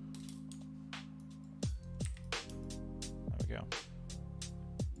ptex. There we go.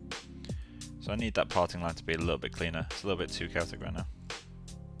 So I need that parting line to be a little bit cleaner. It's a little bit too chaotic right now.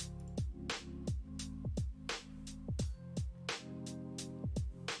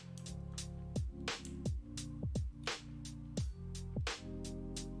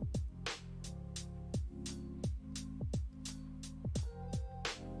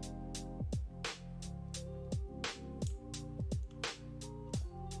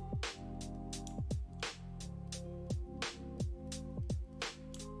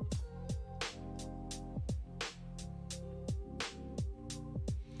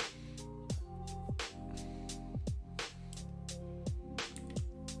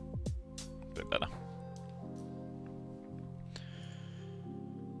 Bit better.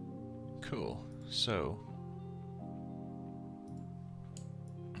 Cool. So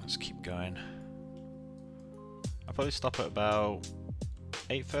let's keep going. I'll probably stop at about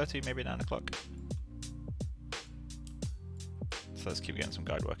 8:30, maybe 9 o'clock. So let's keep getting some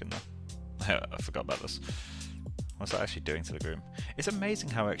guide work in there. I forgot about this. What's that actually doing to the Groom? It's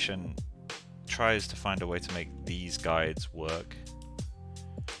amazing how Action tries to find a way to make these guides work.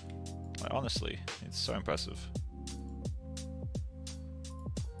 Like, honestly, it's so impressive.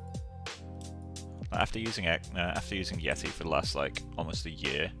 After using Yeti for the last like almost a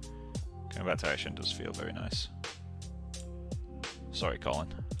year, going back to Action does feel very nice. Sorry,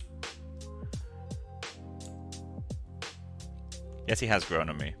 Colin. Yeti has grown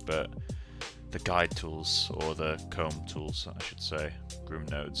on me, but the guide tools, or the comb tools, I should say, Groom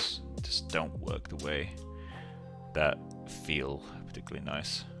nodes, just don't work the way that feel particularly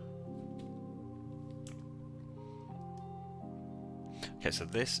nice. Okay, so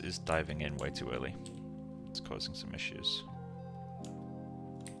this is diving in way too early. It's causing some issues.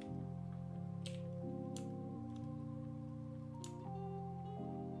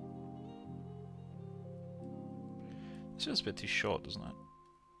 This feels a bit too short, doesn't it?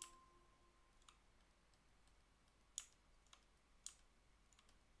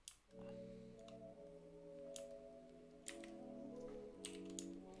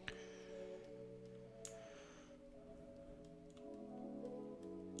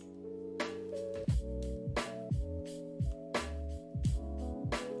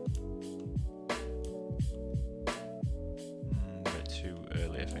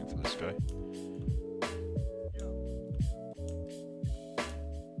 I think, for this guy.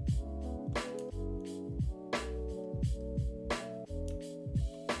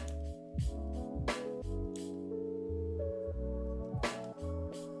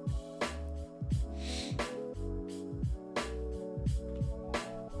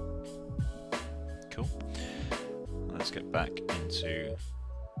 Cool. Let's get back into...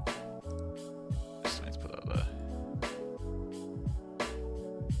 Let's put that there.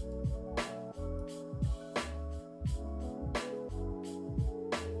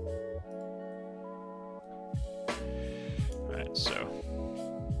 So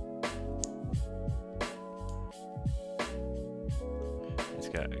let's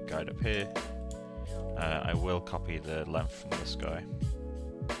get a guide up here. I will copy the length from this guy.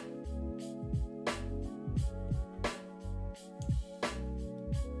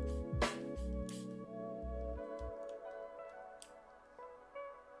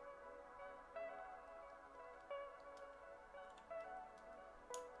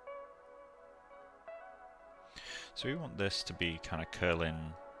 So we want this to be kind of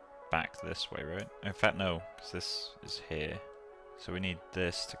curling back this way, right? In fact, no, because this is here. So we need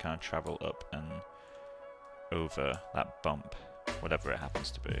this to kind of travel up and over that bump, whatever it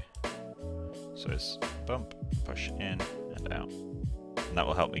happens to be. So it's bump, push in and out. And that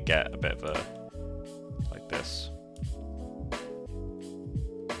will help me get a bit of a, like this.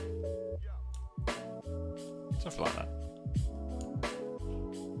 Something like that.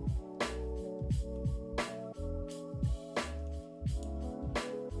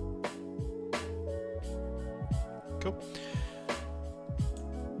 Cool.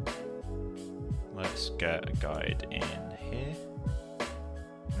 Let's get a guide in here.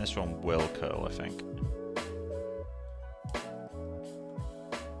 And this one will curl, I think.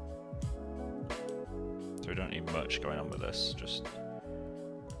 much going on with this. Just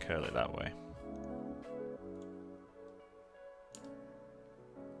curl it that way.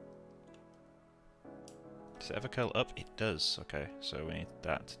 Does it ever curl up? It does. Okay, so we need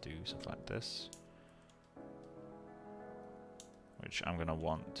that to do something like this. Which I'm going to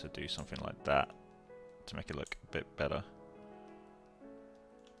want to do something like that to make it look a bit better.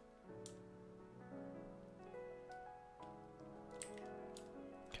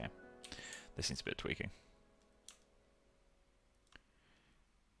 Okay, this needs a bit of tweaking.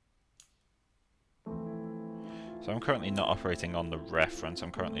 So I'm currently not operating on the reference, I'm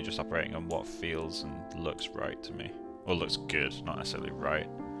currently just operating on what feels and looks right to me. Or looks good, not necessarily right.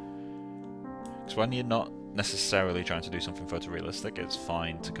 Because when you're not necessarily trying to do something photorealistic, it's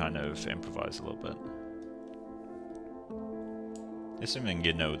fine to kind of improvise a little bit. Assuming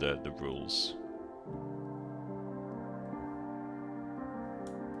you know the rules.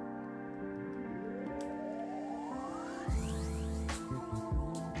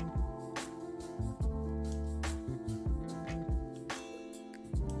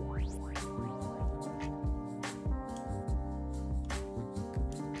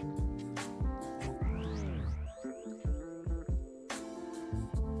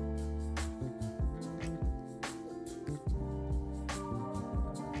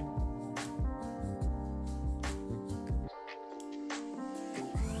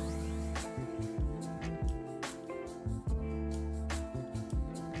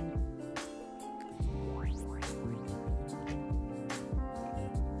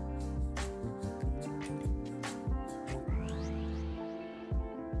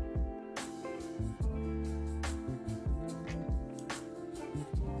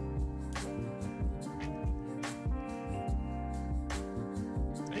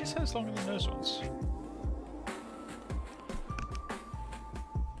 These hairs longer than those ones.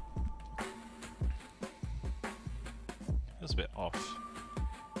 Feels a bit off.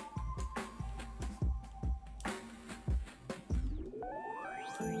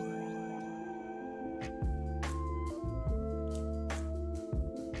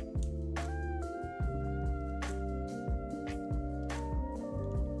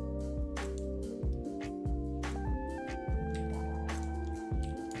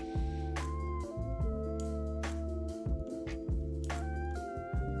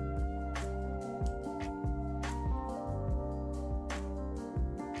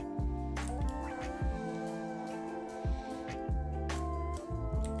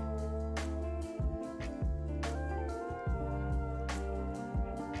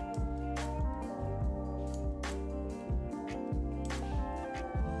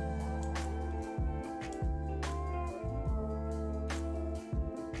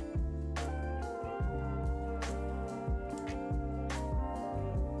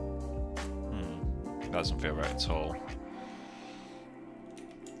 That doesn't feel right at all.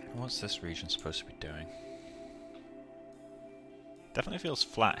 What's this region supposed to be doing? Definitely feels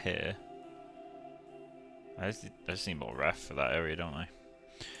flat here. I just need more ref for that area, don't I?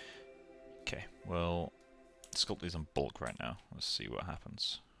 Okay, well, sculpt these in bulk right now. Let's see what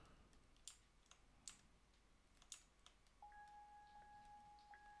happens.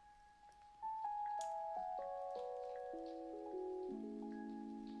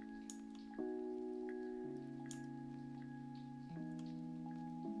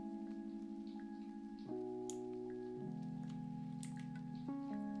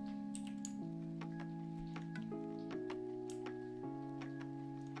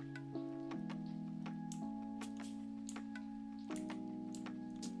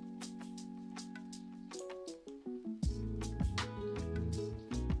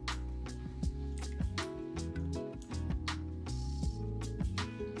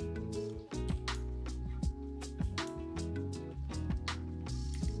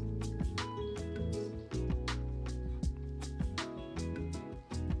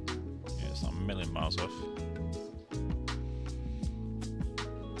 Million miles off.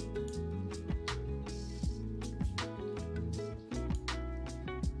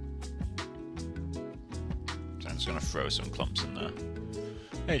 So I'm just going to throw some clumps in there.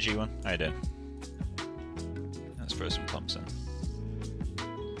 Hey G1, how you doing? Let's throw some clumps in.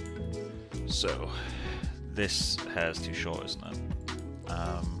 So, this hair's too short, isn't it?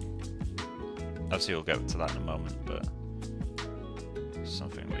 Obviously we'll get to that in a moment, but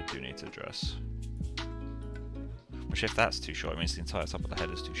something we do need to address. Which if that's too short, it means the entire top of the head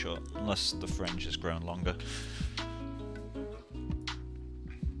is too short, unless the fringe has grown longer.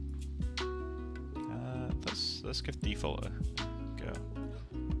 Let's give default a go.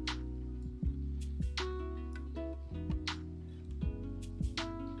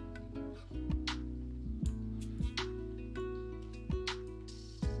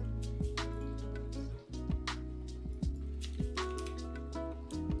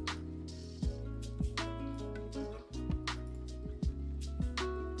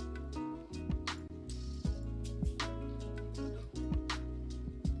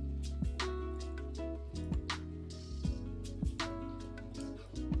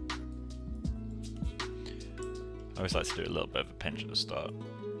 always like to do a little bit of a pinch at the start.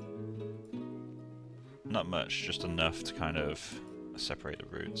 Not much, just enough to kind of separate the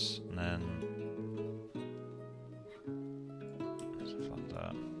roots, and then stuff like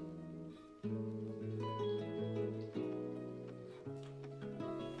that.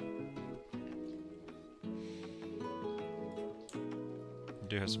 We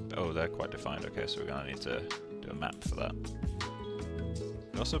do have some. Oh, they're quite defined. Okay, so we're gonna need to do a map for that.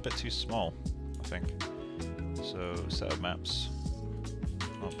 They're also a bit too small, I think. So set of maps,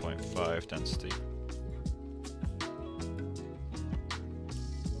 1.5 density.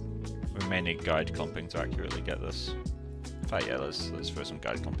 We may need guide clumping to accurately get this. In fact, yeah, let's throw some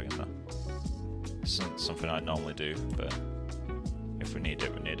guide clumping in there. It's something I normally do, but if we need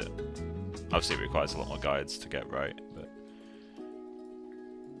it, we need it. Obviously, it requires a lot more guides to get right, but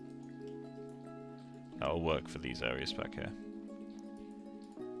that'll work for these areas back here.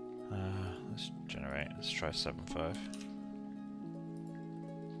 Let's generate. Let's try 7.5.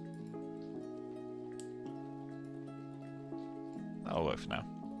 That'll work for now.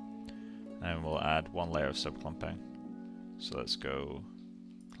 And we'll add one layer of subclumping. So let's go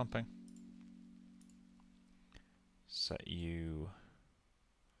clumping. Set you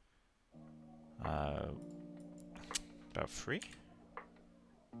about 3.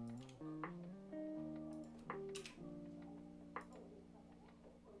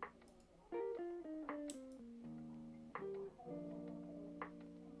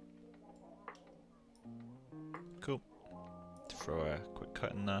 Cool. Throw a quick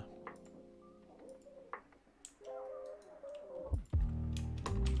cut in there.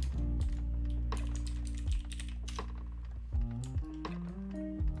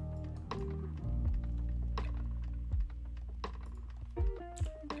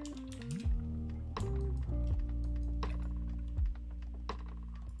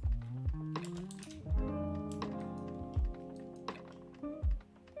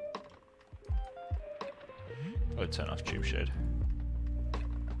 I'll turn off tube shade.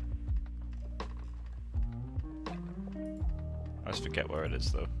 I always forget where it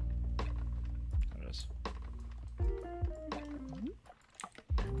is though. There it is.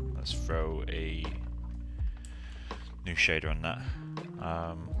 Let's throw a new shader on that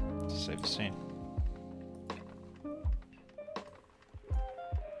to save the scene.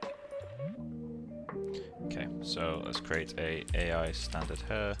 Okay, so let's create a AI standard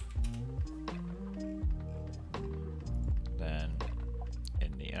hair. Then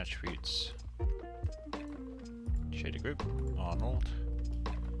in the attributes, shader group, Arnold.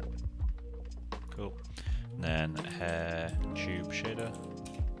 Cool. And then hair tube shader.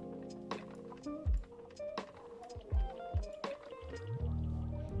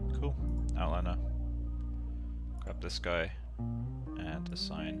 Cool. Outliner. Grab this guy and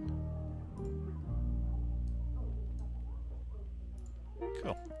assign.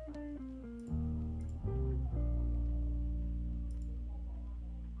 Cool.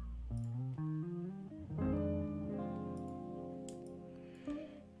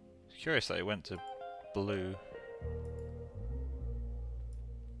 Curious that it went to blue.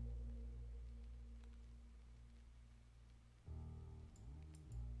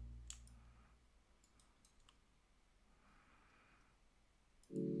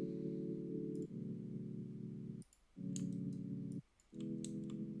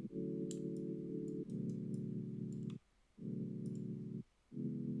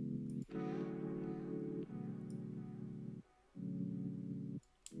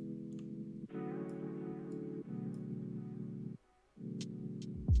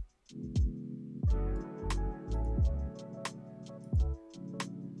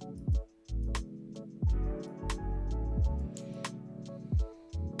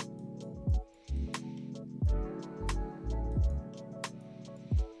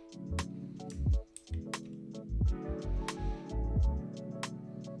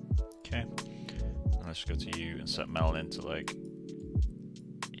 Okay, and let's go to you and set Mel into like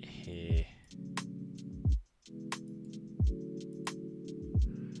here.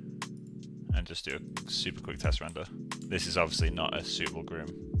 And just do a super quick test render. This is obviously not a suitable groom.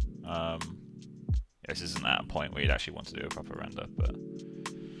 This isn't at a point where you'd actually want to do a proper render, but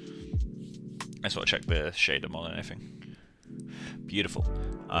I just want to check the shader more than anything. Beautiful.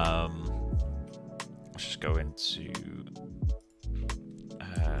 Let's just go into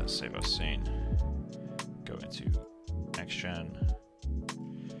save our scene. Go into next gen,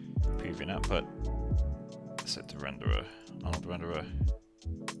 preview and output. Set to renderer, Arnold renderer,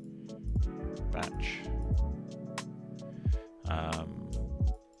 batch,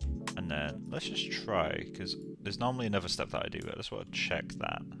 and then let's just try, because there's normally another step that I do. I just want to check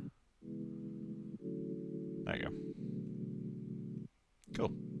that. There you go.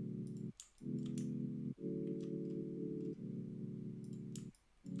 Cool.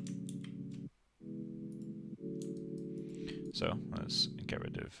 So let's get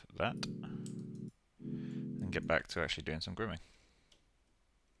rid of that and get back to actually doing some grooming.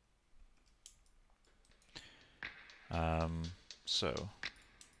 So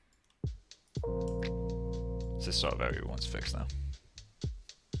this sort of area wants fixed now.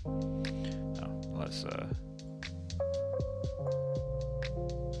 Oh, let's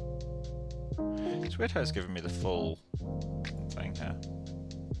it's weird how it's giving me the full thing here.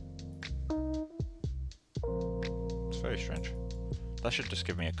 It's very strange. That should just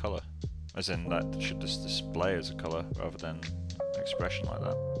give me a colour. As in, that should just display as a colour rather than an expression like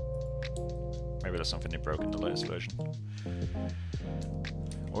that. Maybe that's something they broke in the latest version.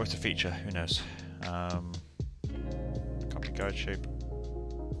 Or it's a feature, who knows. Copy guide shape.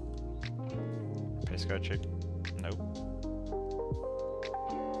 Paste guide shape. Nope.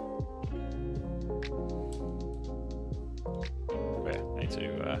 Yeah, I need to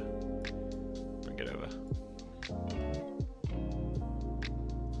bring it over.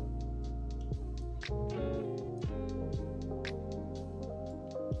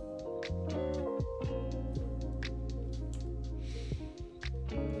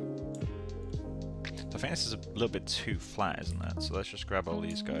 I think this is a little bit too flat, isn't it? So let's just grab all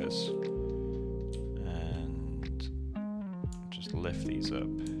these guys and just lift these up.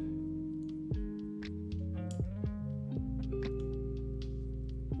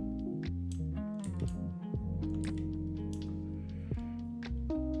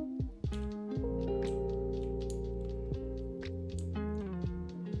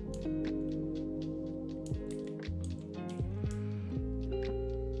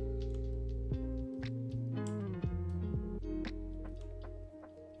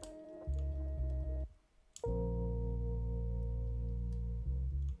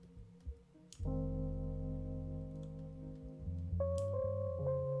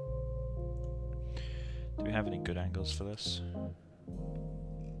 Do we have any good angles for this?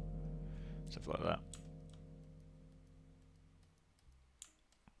 Stuff like that.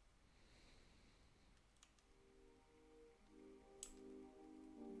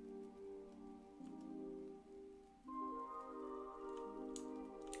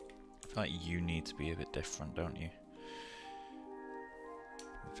 I feel like you need to be a bit different, don't you?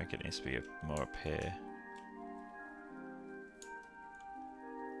 I think it needs to be more up here.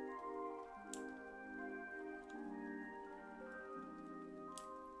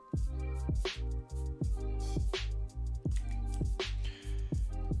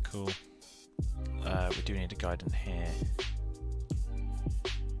 Cool. We do need a guide in here.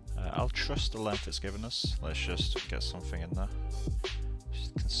 I'll trust the length it's given us. Let's just get something in there.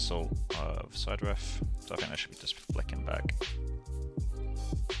 Just consult side ref. So I think that should be just flicking back.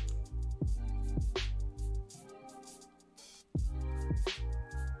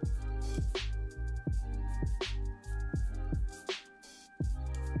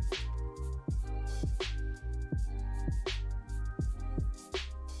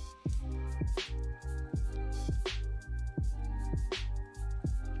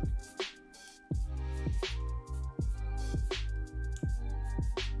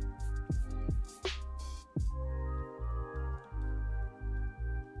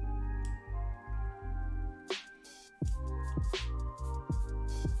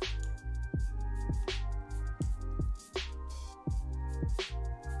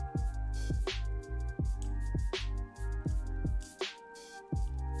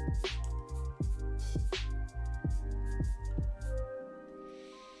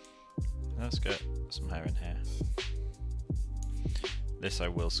 Let's get some hair in here. This I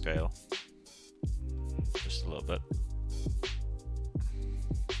will scale just a little bit.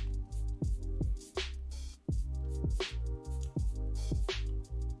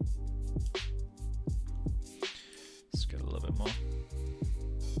 Let's get a little bit more.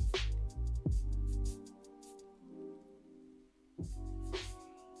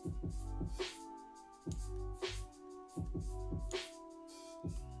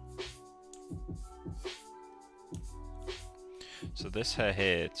 So this hair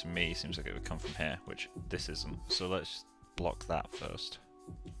here, to me, seems like it would come from here, which this isn't. So let's block that first.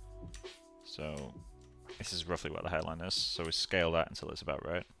 So this is roughly what the hairline is. So we scale that until it's about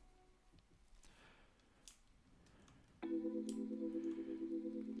right.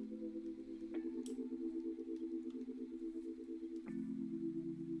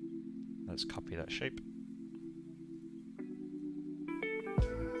 Let's copy that shape.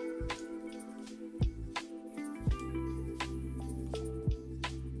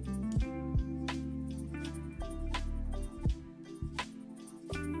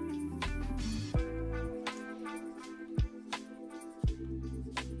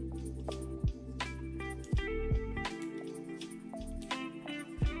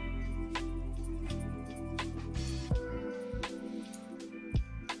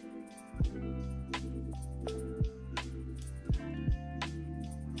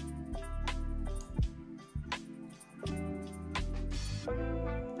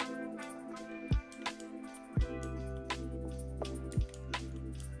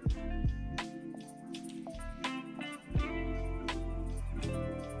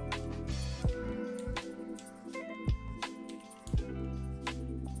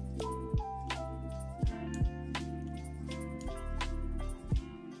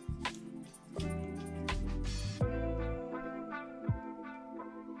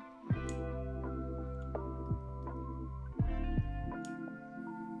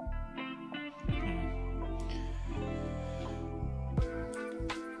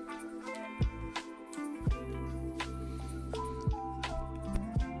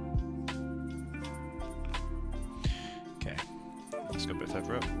 go a bit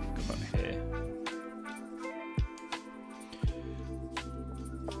further up. Go back here.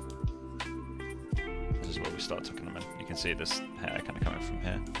 This is where we start tucking them in. You can see this hair kind of coming from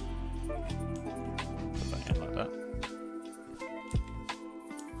here. Put that in like that.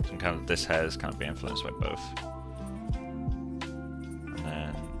 So kind of this hair is kind of being influenced by both. And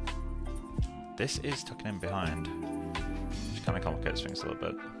then this is tucking in behind, which kind of complicates things a little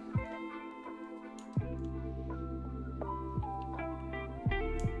bit.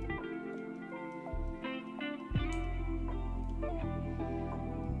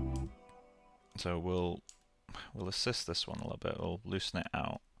 So we'll assist this one a little bit. We'll loosen it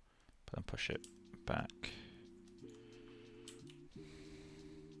out, but then push it back.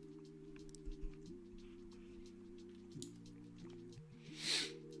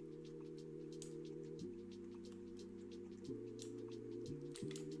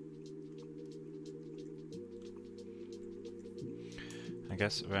 I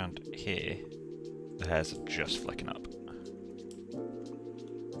guess around here, the hairs are just flicking up.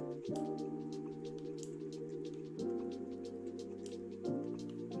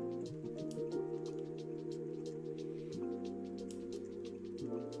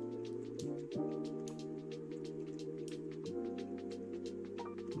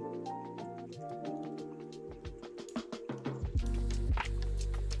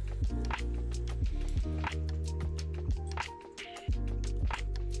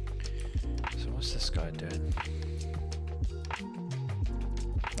 What's this guy doing?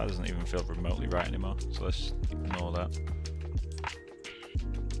 That doesn't even feel remotely right anymore, so let's ignore that.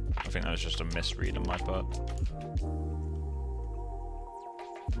 I think that was just a misread on my part.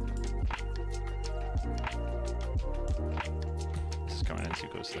 This is coming in too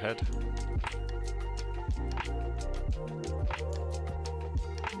close to the head.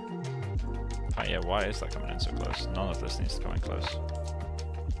 Oh yeah, why is that coming in so close? None of this needs to come in close.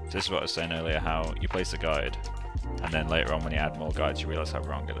 This is what I was saying earlier, how you place a guide, and then later on when you add more guides you realise how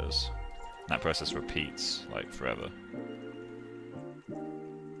wrong it is. And that process repeats, like, forever.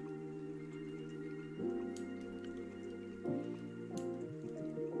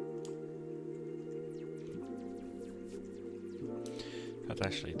 But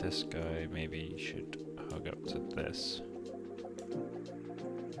actually this guy maybe should hug up to this.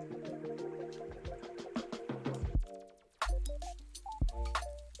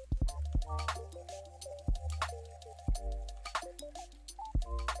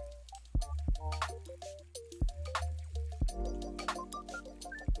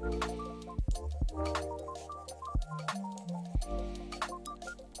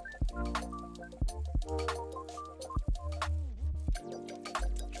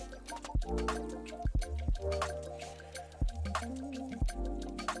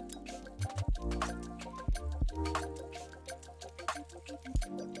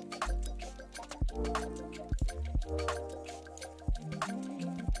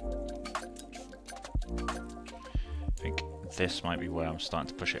 I think this might be where I'm starting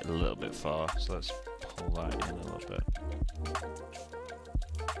to push it a little bit far, so let's pull that in a little bit.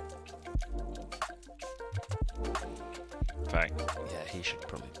 In fact, yeah, he should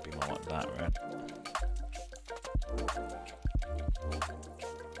probably be more like that, right?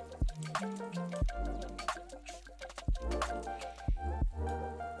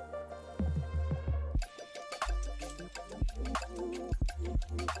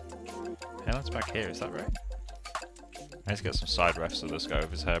 Hairline's back here, is that right? I need to get some side refs of this guy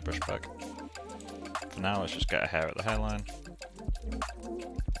with his hair brushed back. For now, let's just get a hair at the hairline.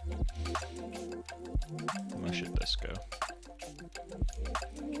 Where should this go?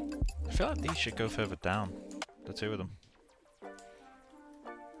 I feel like these should go further down, the two of them.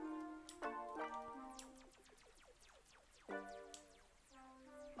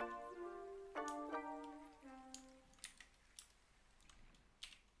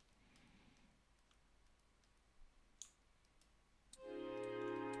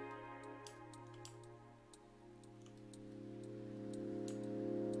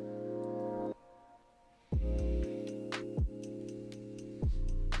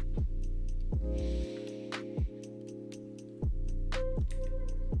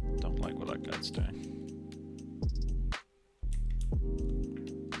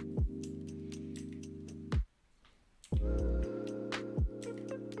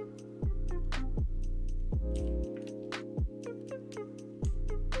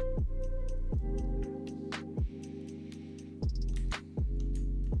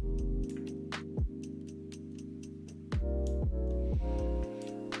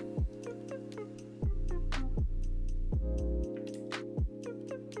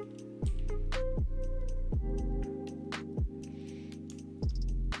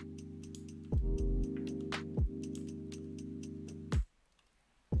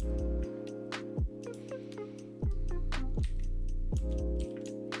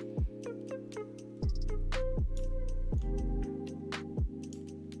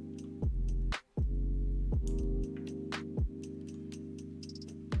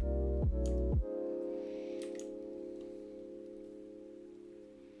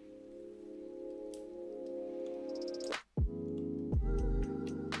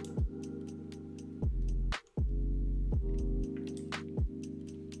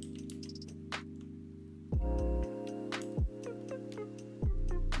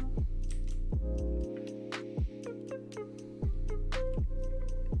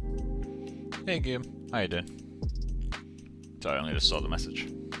 Hey Groom, how you doing? Sorry, I only just saw the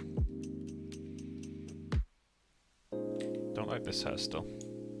message. Don't like this hair still.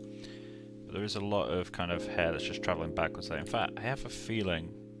 But there is a lot of kind of hair that's just travelling backwards there. In fact, I have a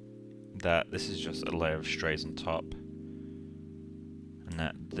feeling that this is just a layer of strays on top. And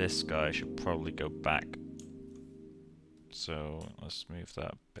that this guy should probably go back. So let's move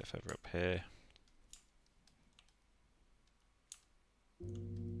that a bit further up here.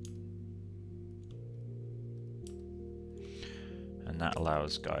 And that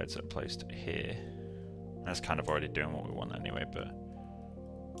allows guides that are placed here. That's kind of already doing what we want anyway, but...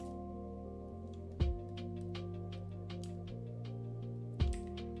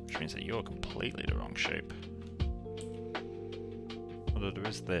 which means that you're completely the wrong shape. Although there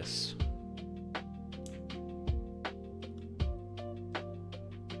is this.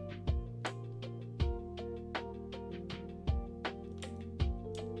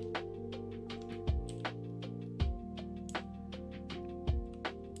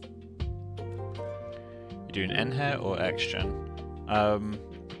 You do an N hair or X gen?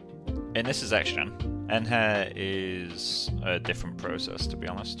 And this is X gen. N hair is a different process, to be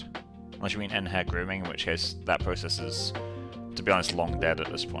honest. Unless you mean N hair grooming, in which case that process is, to be honest, long dead at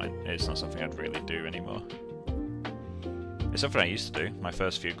this point. It's not something I'd really do anymore. It's something I used to do. My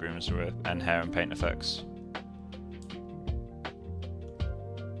first few grooms were N hair and paint effects.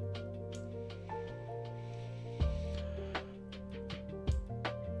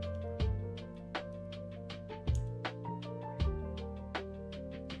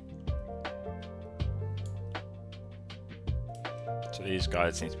 So these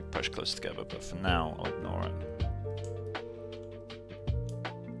guides need to be pushed close together, but for now I'll ignore it.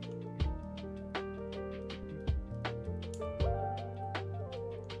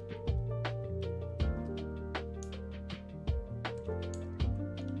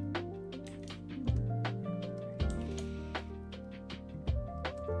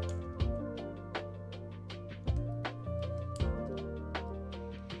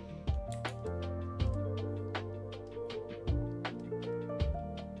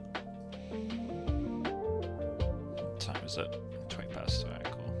 Time is it? 20 past. Alright,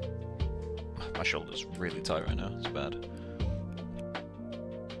 cool. My shoulder's really tight right now, it's bad.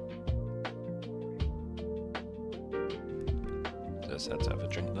 Just had to have a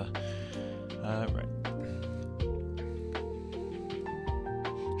drink there. Right.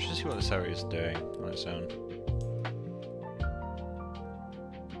 Just see what this area is doing on its own.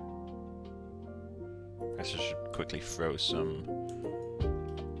 I guess I should quickly throw some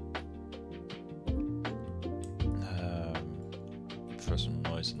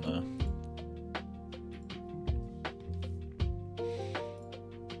noise in there.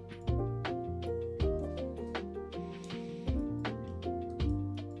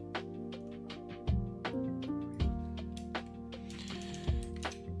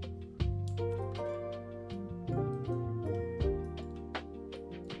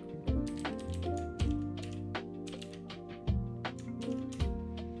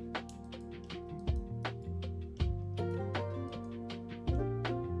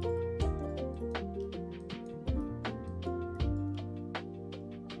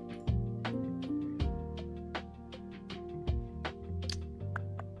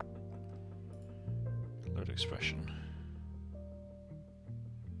 Expression.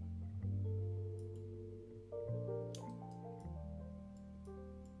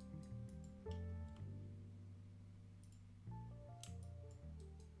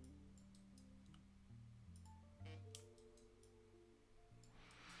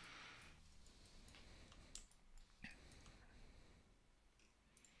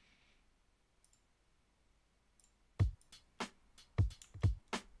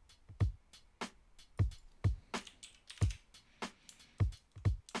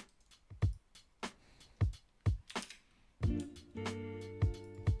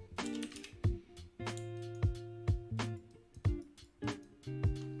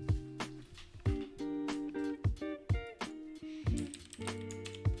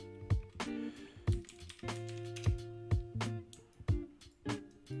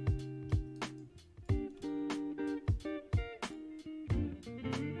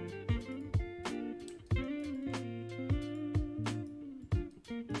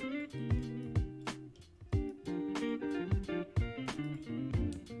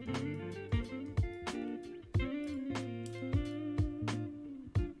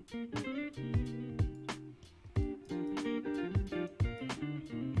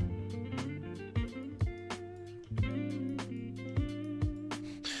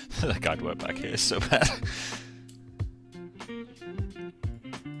 That guide work back here is so bad.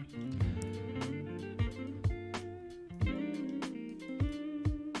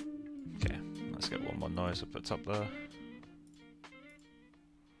 get one more noise up at top there.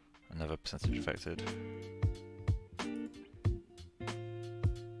 Another percentage affected.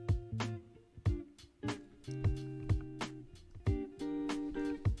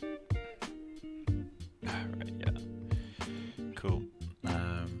 Right, yeah. Cool.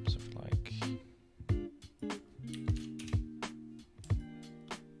 So for like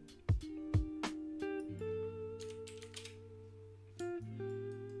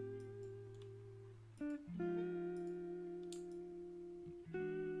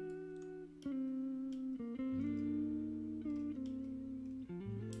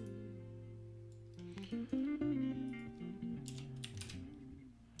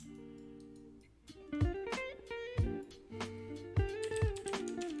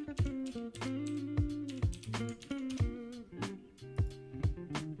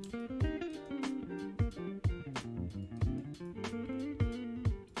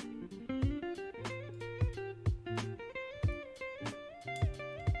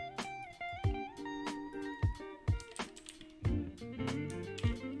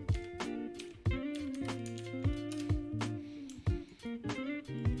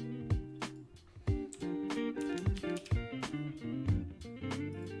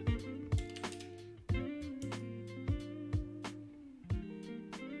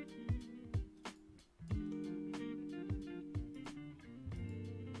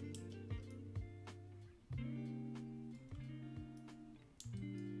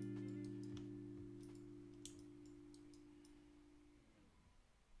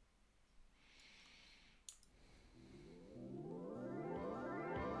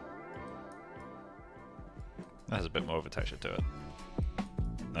has a bit more of a texture to it.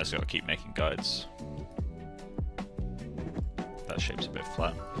 I just gotta keep making guides. That shape's a bit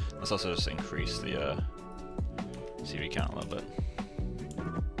flat. Let's also just increase the CV count a little bit.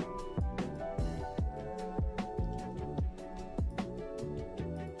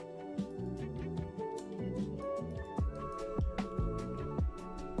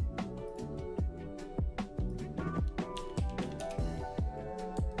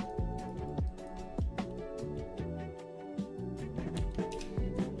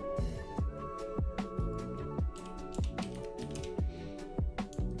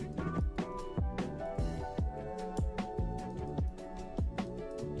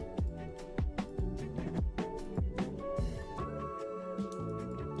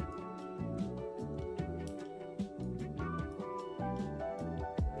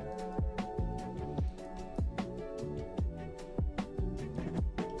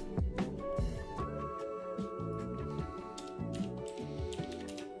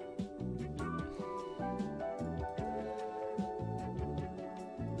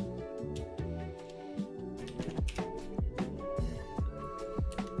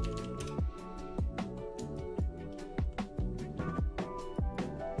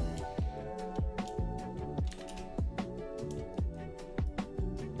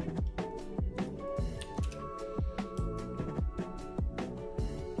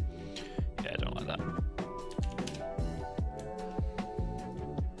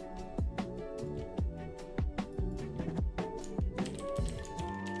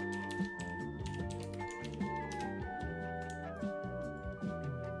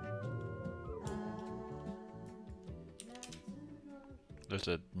 Those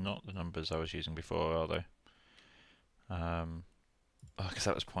are not the numbers I was using before, are they? Oh, because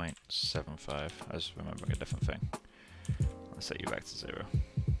that was 0.75. I was remembering a different thing. I'll set you back to 0.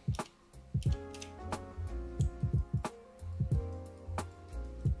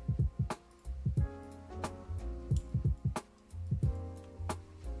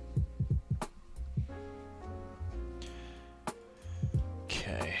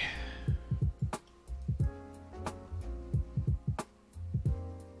 Okay.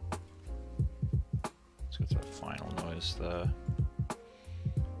 Let's go to the final noise there.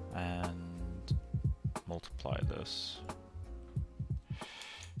 And multiply this.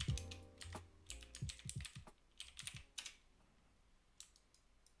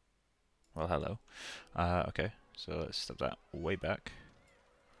 Well, hello. Okay, so let's step that way back.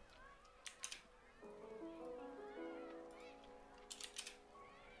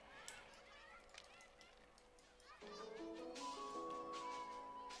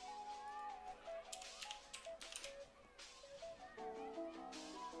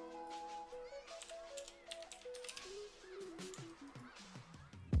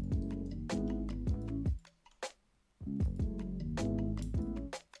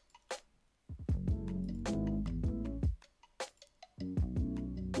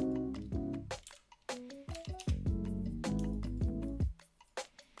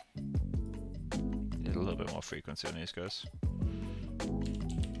 more frequency on these guys.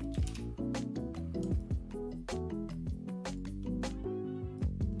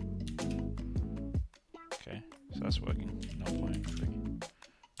 Okay, so that's working. 0.3,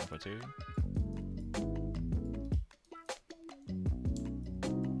 0.2.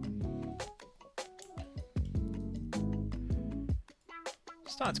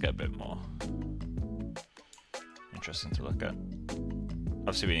 Starting to get a bit more interesting to look at.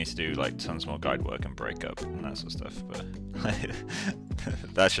 Obviously we need to do like tons more guide work and breakup and that sort of stuff, but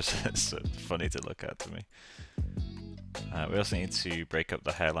that's just funny to look at to me. We also need to break up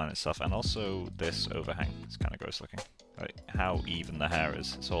the hairline itself, and also this overhang. It's kind of gross looking. Like how even the hair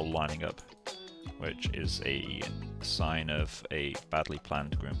is. It's all lining up, which is a sign of a badly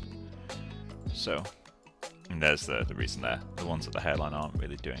planned groom. So, and there's the reason there. The ones at the hairline aren't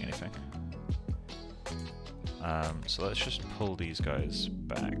really doing anything. So let's just pull these guys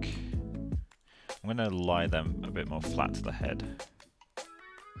back. I'm going to lie them a bit more flat to the head.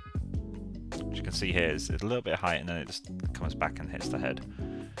 Which you can see here is a little bit high and then it just comes back and hits the head,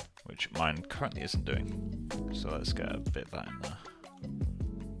 which mine currently isn't doing. So let's get a bit of that in there.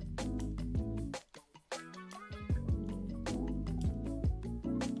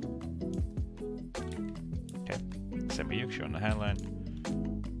 Okay, same with you, 'cause you're on the hairline.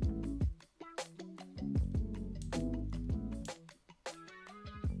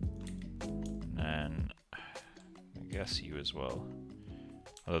 And I guess you as well.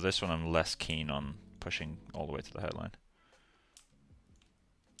 Although this one I'm less keen on pushing all the way to the hairline.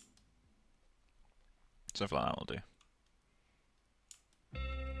 Something like that will do.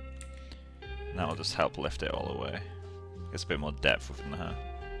 And that will just help lift it all the way. Gets a bit more depth within the hair.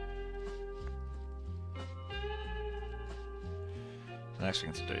 The next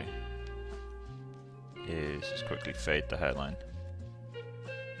thing to do is just quickly fade the hairline.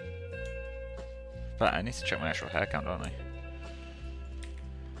 But I need to check my actual hair count, don't I?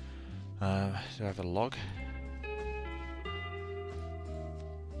 Do I have a log?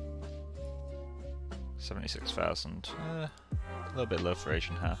 76,000. A little bit low for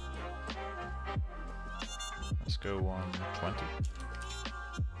Asian hair. Let's go 120.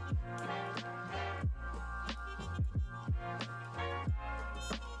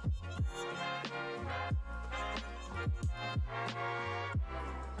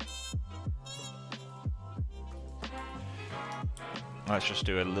 Let's just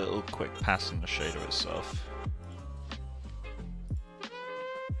do a little quick pass on the shader itself.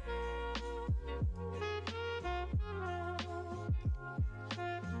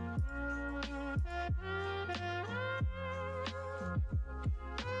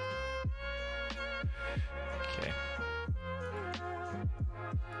 Okay.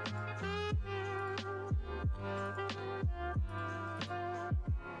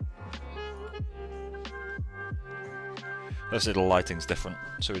 Obviously the lighting's different,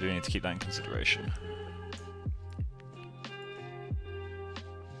 so we do need to keep that in consideration.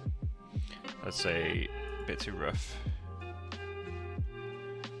 Let's say a bit too rough.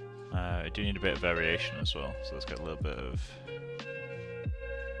 I do need a bit of variation as well, so let's get a little bit of...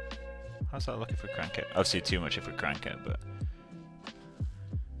 How's that looking if we crank it? Obviously too much if we crank it, but...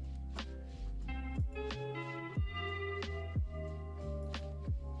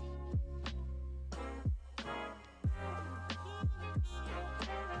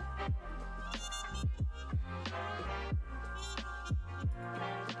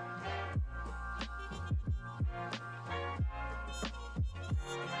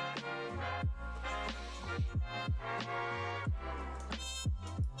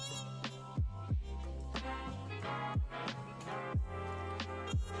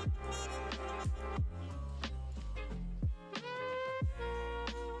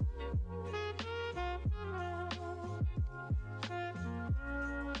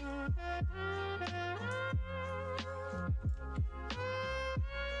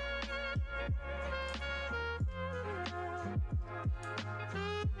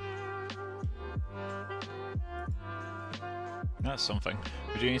 That's something.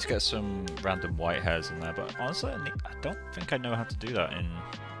 We do need to get some random white hairs in there, but honestly, I don't think I know how to do that in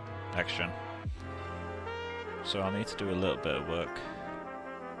X-Gen. So I'll need to do a little bit of work.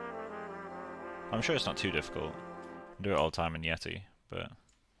 I'm sure it's not too difficult. I do it all the time in Yeti, but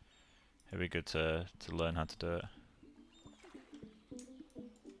it'd be good to learn how to do it.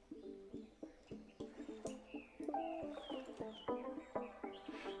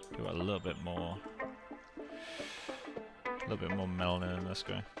 Do a little bit more. A little bit more melanin in this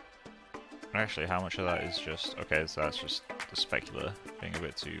guy. Actually, how much of that is just... Okay, so that's just the specular being a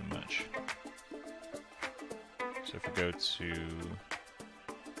bit too much. So if we go to...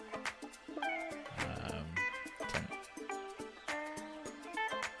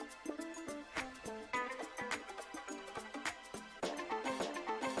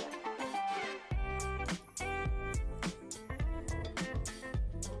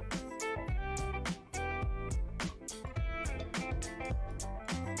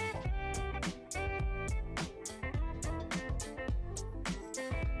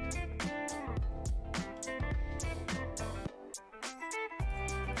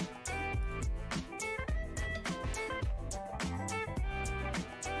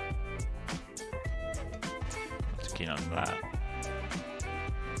 keen on that.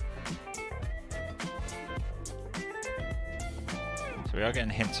 So we are getting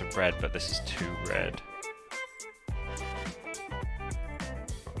hints of red, but this is too red.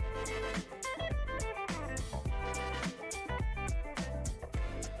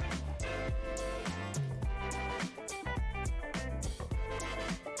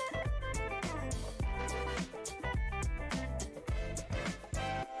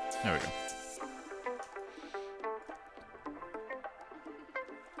 There we go.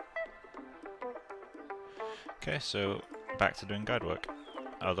 Okay, so back to doing guide work.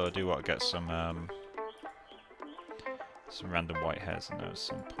 Although I do want to get some random white hairs in there at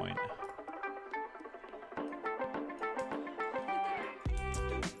some point.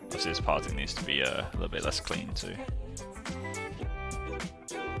 Obviously this parting needs to be a little bit less clean too.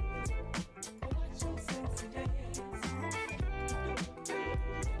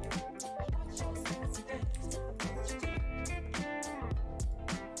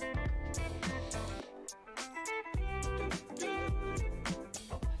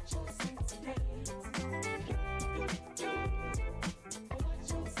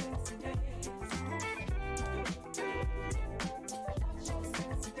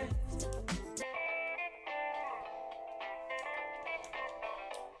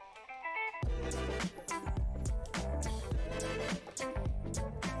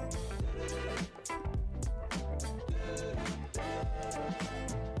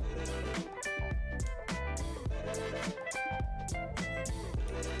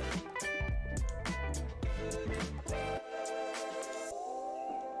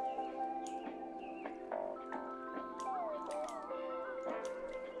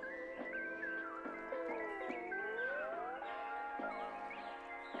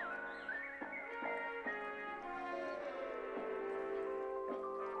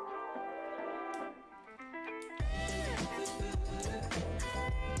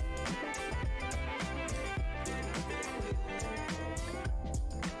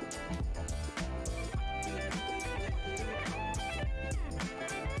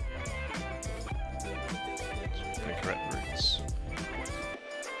 Red roots.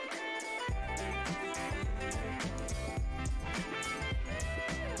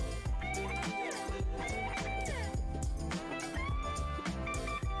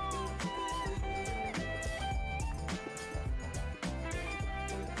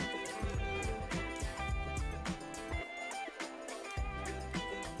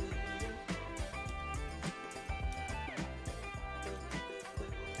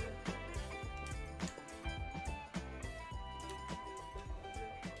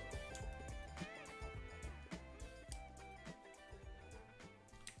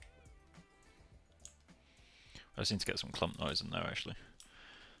 I just need to get some clump noise in there actually.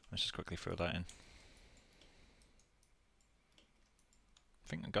 Let's just quickly throw that in. I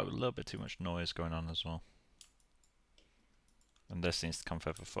think I've got a little bit too much noise going on as well. And this needs to come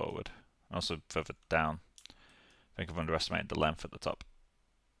further forward. Also further down. I think I've underestimated the length at the top.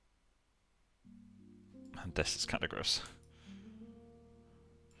 And this is kind of gross.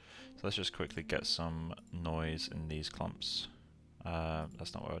 So let's just quickly get some noise in these clumps.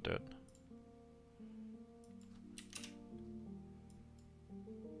 That's not where I do it.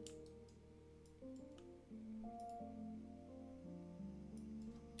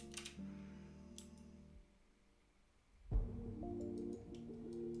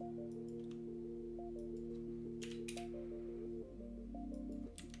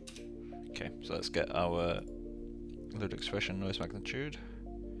 Okay, so let's get our load expression noise magnitude.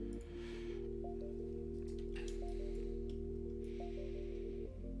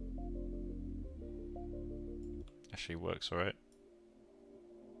 Actually works alright.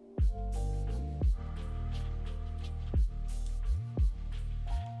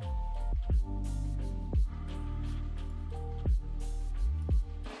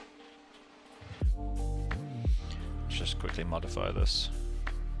 Let's just quickly modify this.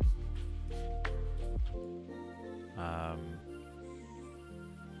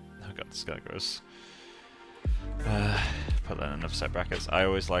 Oh god, this guy gross. Put that in enough set brackets. I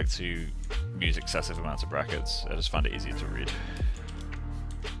always like to use excessive amounts of brackets. I just find it easier to read.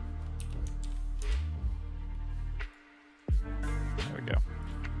 There we go.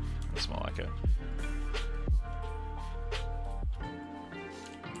 That's more like it.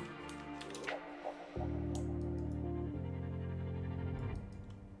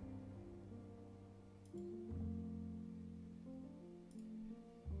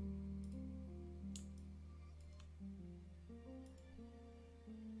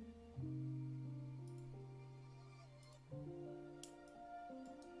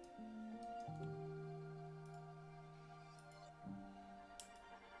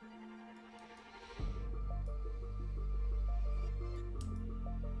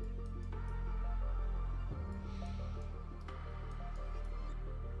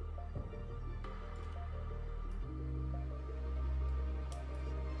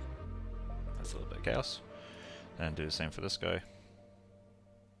 cause a little bit of chaos. And do the same for this guy. In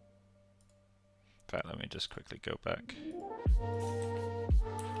fact, let me just quickly go back.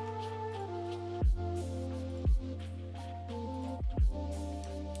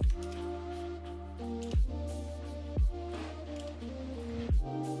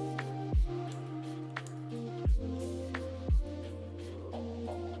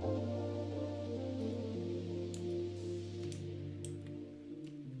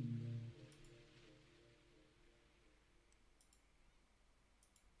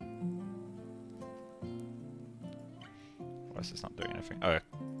 Why is this not doing anything? Oh,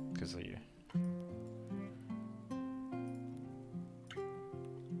 because of you.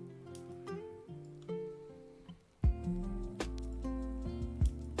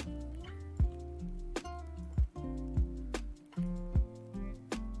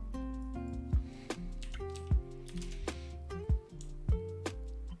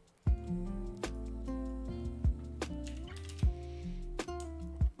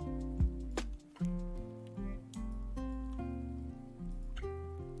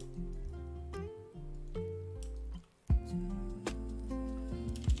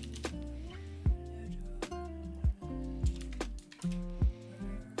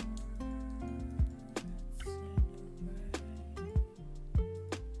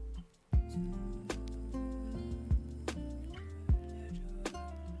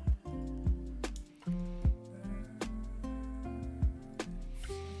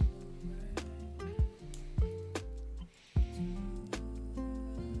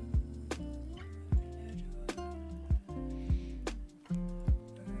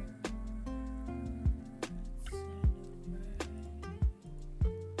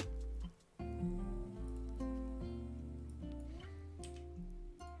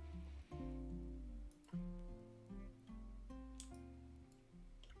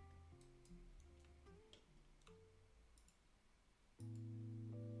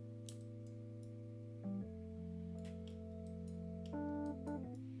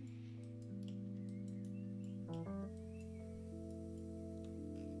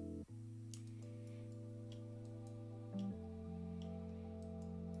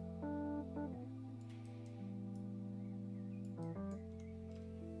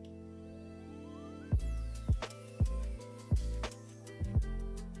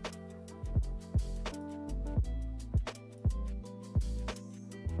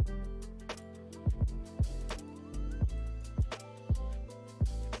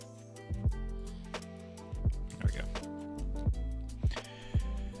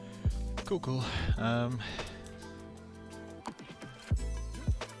 Cool, cool.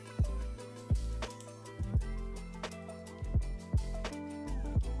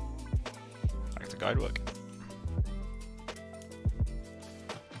 Back to guide work.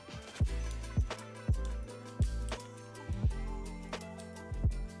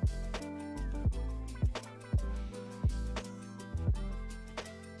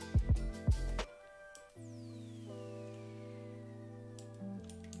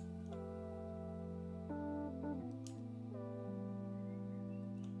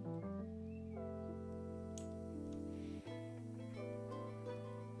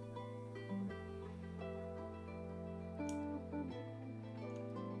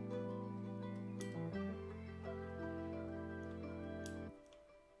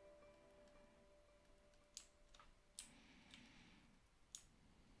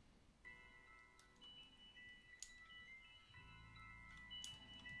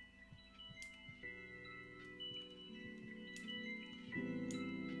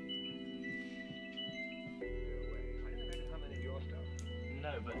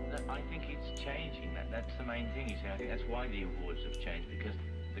 No, but I think it's changing. That's the main thing, you see. I think that's why the awards have changed, because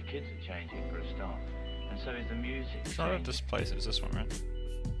the kids are changing for a start. And so is the music. It's not at this place, it's this one, right?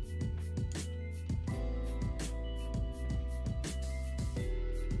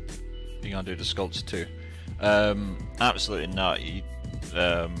 You're gonna do the sculpts too? Absolutely not. You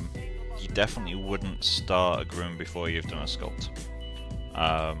definitely wouldn't start a groom before you've done a sculpt.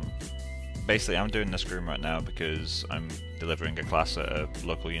 Basically, I'm doing this groom right now because I'm delivering a class at a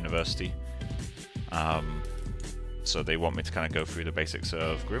local university. So they want me to kind of go through the basics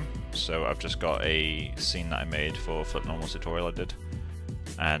of groom. So I've just got a scene that I made for flip normal tutorial I did,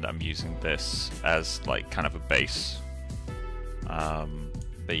 and I'm using this as like kind of a base.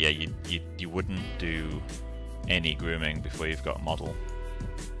 But yeah, you wouldn't do any grooming before you've got a model.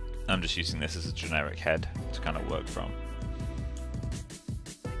 I'm just using this as a generic head to kind of work from.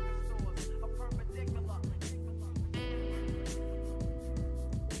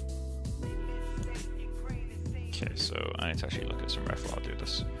 Okay, so I need to actually look at some ref while I do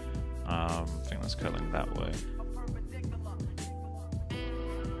this. I think that's curling that way.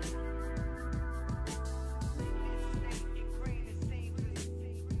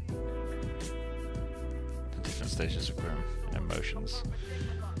 The different stages of Groom emotions.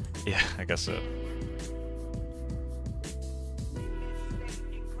 Yeah, I guess so.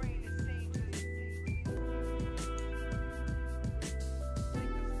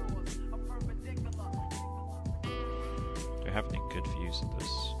 Do we have any good views of this?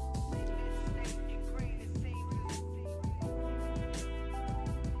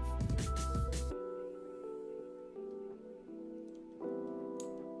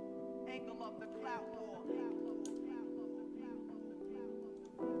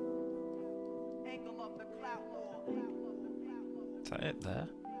 Is that it there?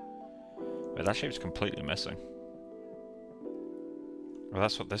 Wait, that shape's completely missing. Well,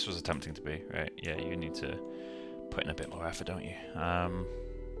 that's what this was attempting to be, right? Yeah, you need to put in a bit more effort, don't you?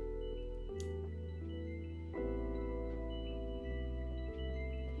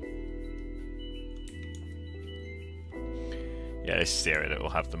 Yeah, this is the area that will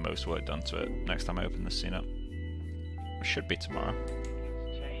have the most work done to it next time I open this scene up. It should be tomorrow.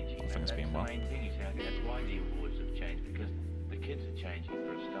 It's changing. All things being well. That's the main thing, you see. I think that's why the awards have changed, because the kids are changing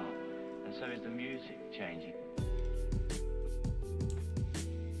for a start. And so is the music changing.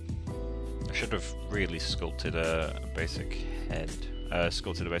 I should have really sculpted a basic head,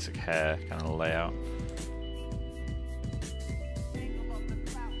 sculpted a basic hair kind of layout.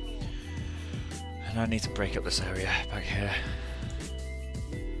 And I need to break up this area back here.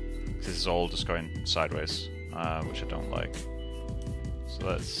 This is all just going sideways, which I don't like. So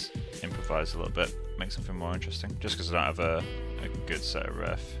let's improvise a little bit, make something more interesting. Just because I don't have a good set of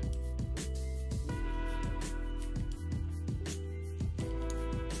ref.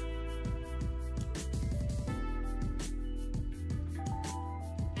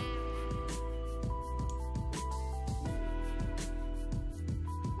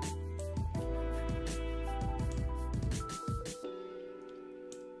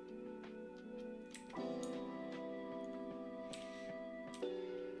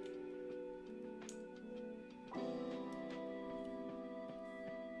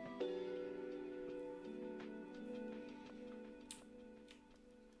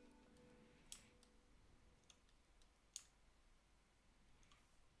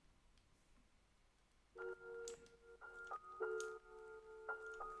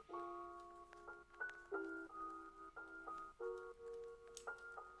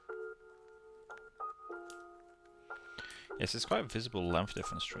 Yes, it's quite a visible length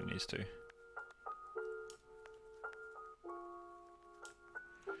difference between these two.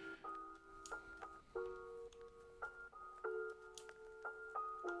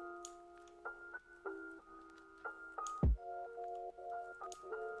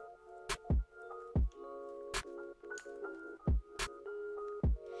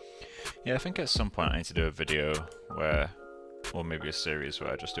 Yeah, I think at some point I need to do a video where, or maybe a series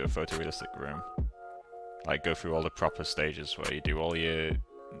where I just do a photorealistic Groom. Like go through all the proper stages where you do all your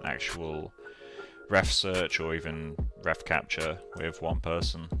actual ref search or even ref capture with one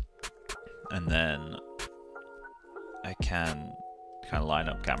person, and then I can kind of line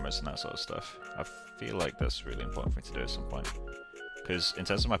up cameras and that sort of stuff. I feel like that's really important for me to do at some point, because in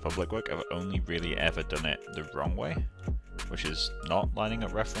terms of my public work, I've only really ever done it the wrong way, which is not lining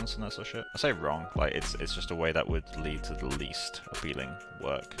up reference and that sort of shit. I say wrong, like it's just a way that would lead to the least appealing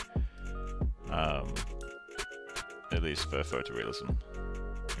work. At least for photorealism.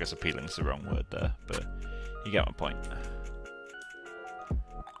 I guess appealing is the wrong word there, but you get my point.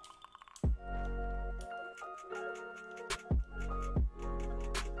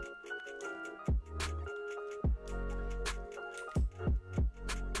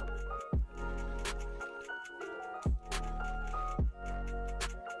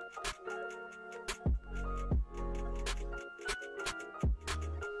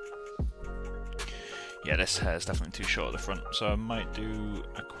 Yeah, this hair is definitely too short at the front, so I might do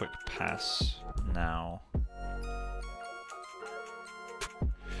a quick pass now.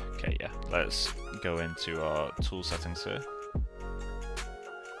 Okay, yeah, let's go into our tool settings here.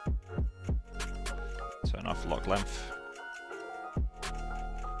 Turn off lock length.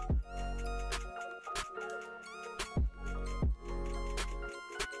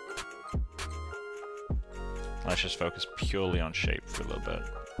 Let's just focus purely on shape for a little bit.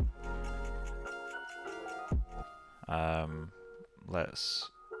 Let's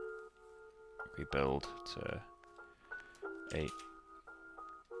rebuild to 8.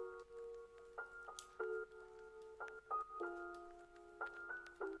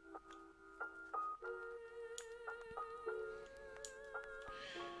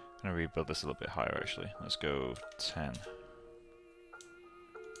 I'm gonna rebuild this a little bit higher actually. Let's go 10.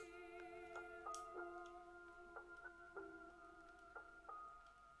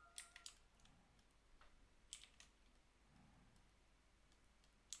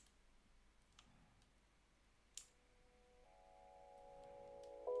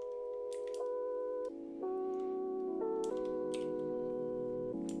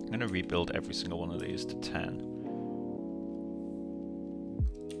 I'm going to rebuild every single one of these to 10.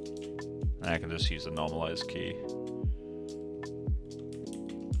 And I can just use the normalize key.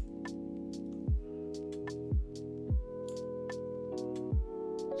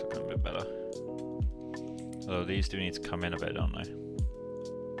 It's looking a bit better. Although these do need to come in a bit, don't they?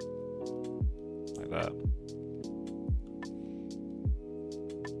 Like that.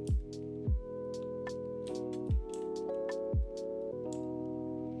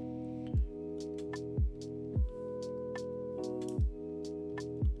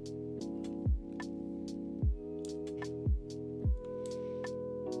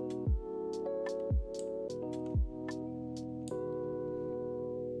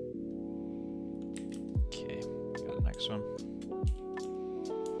 One.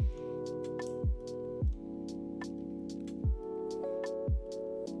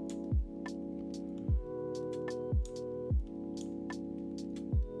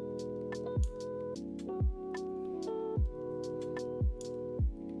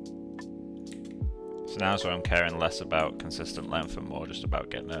 So now is where I'm caring less about consistent length and more just about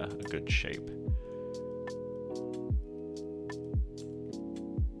getting a good shape.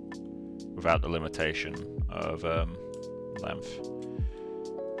 Without the limitation of length.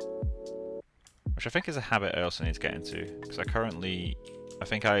 Which I think is a habit I also need to get into, because I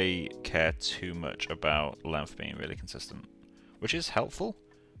think I care too much about length being really consistent. Which is helpful,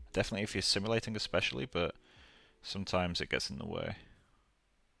 definitely if you're simulating especially, but sometimes it gets in the way.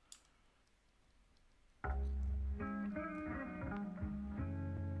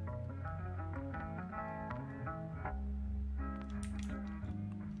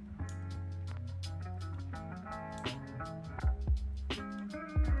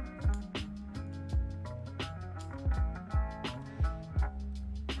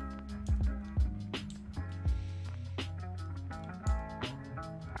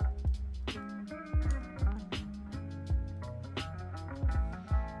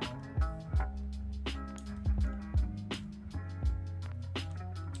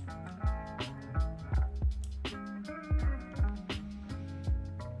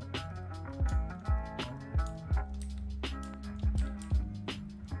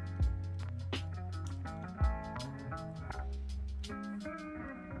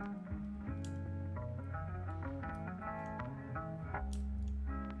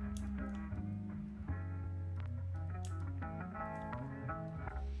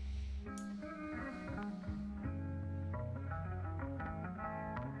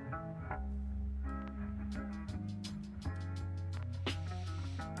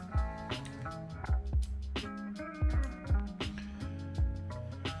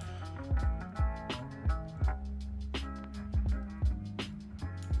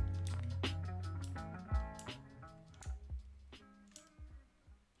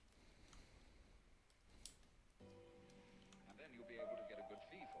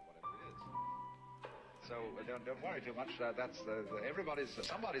 So don't worry too much.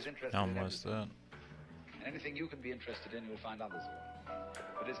 Somebody's interested in Almost everything. that. And anything you can be interested in, you'll find others will.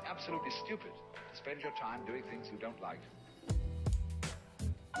 But it's absolutely stupid to spend your time doing things you don't like.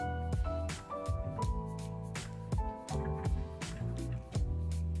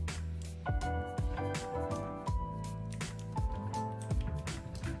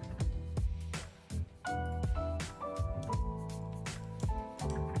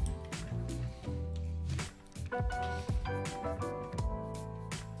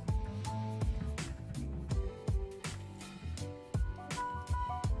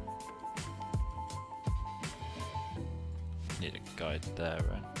 Need a guide there,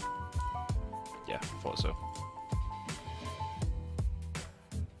 right? Yeah, thought so.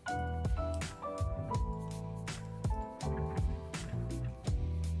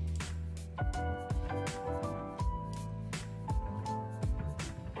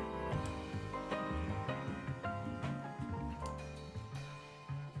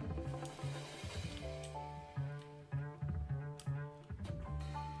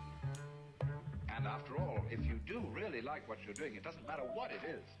 And after all, if you do really like what you're doing, it doesn't matter what it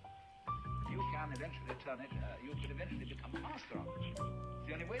is. You can eventually turn it, you could eventually become a master of it. It's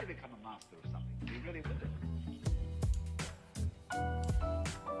the only way to become a master of something, to be really with it.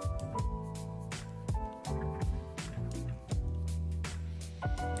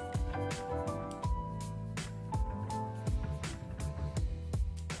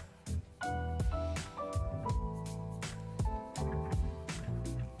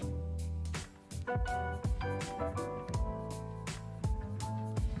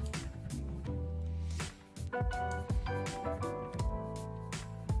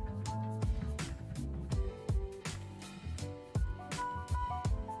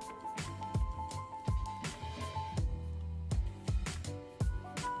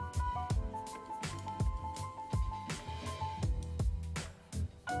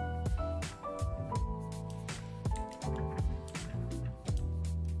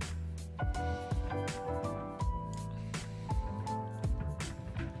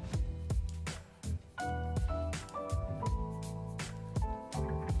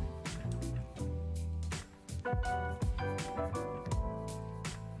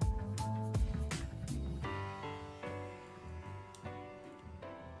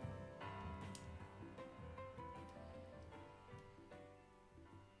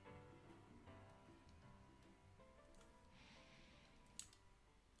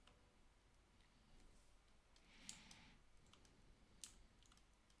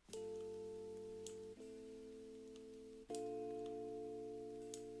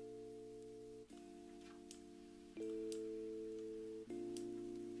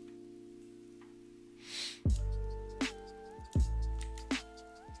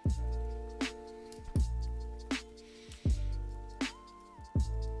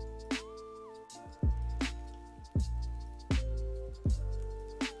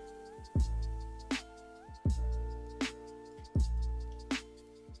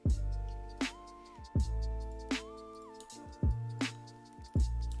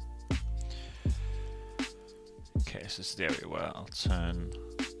 Okay, so this is the area where I'll turn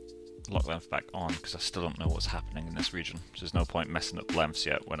lock length back on because I still don't know what's happening in this region. So there's no point messing up lengths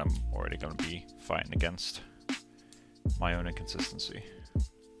yet when I'm already going to be fighting against my own inconsistency.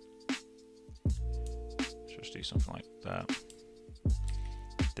 Just do something like that.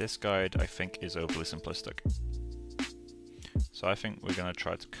 This guide I think is overly simplistic. So I think we're going to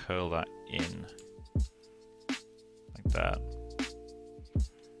try to curl that in like that,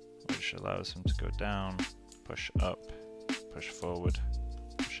 which allows him to go down, push up, push forward,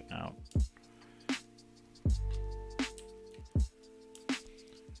 push out.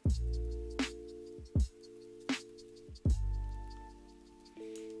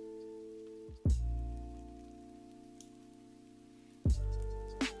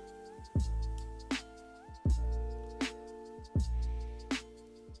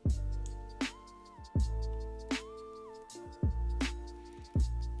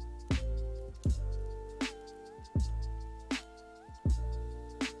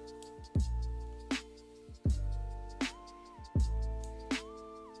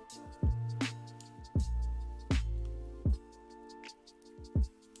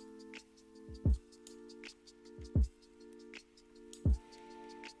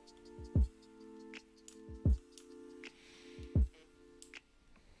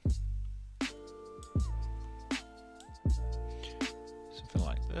 Something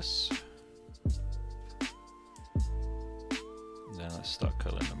like this. And then let's start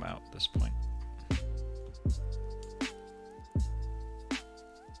curling them out at this point.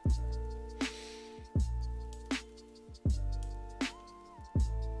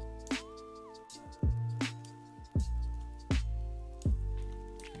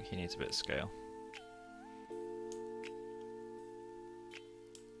 I think he needs a bit of scale.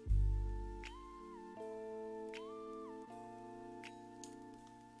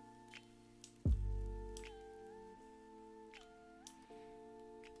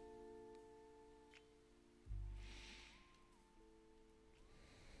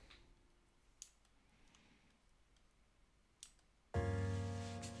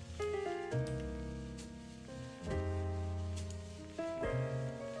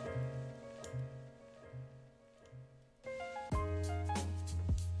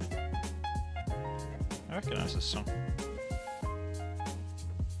 I recognise this song.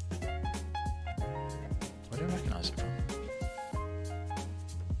 Where do I recognise it from?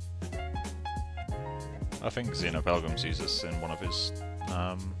 I think Xeno Pelgrims uses this in one of his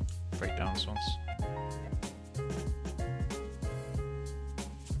breakdowns once.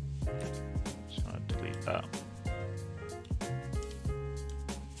 Just gonna delete that.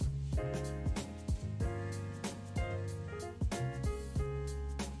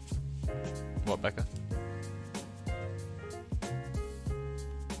 What, Becca?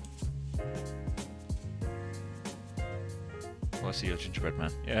 Oh, I see your gingerbread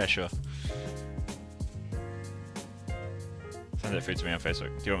man. Yeah, sure. Send it through to me on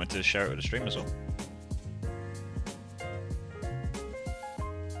Facebook. Do you want me to share it with the stream as well?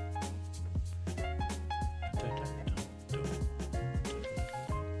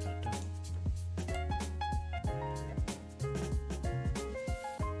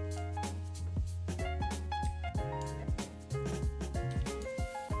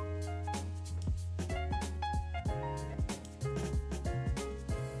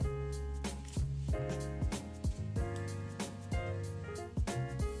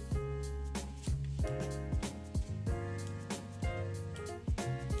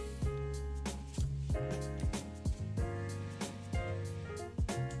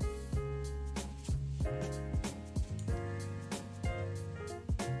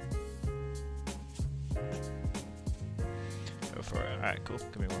 for it. Alright, cool.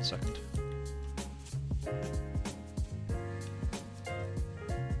 Give me 1 second.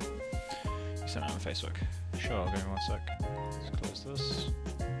 You sent it on Facebook. Sure, give me 1 sec. Let's close this.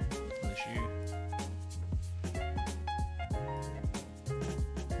 Close you.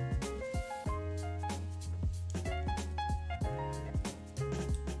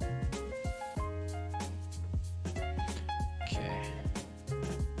 Okay.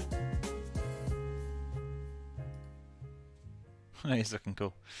 He's looking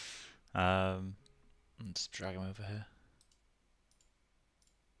cool. Let's drag him over here.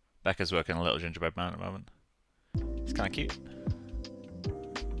 Becca's working on a little gingerbread man at the moment. He's kind of cute.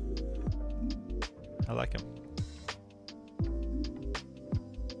 I like him.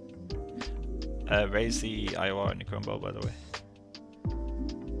 Raise the IOR on your Chrome by the way.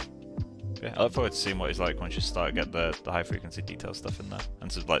 Okay, I look forward to seeing what he's like once you start to get the high frequency detail stuff in there.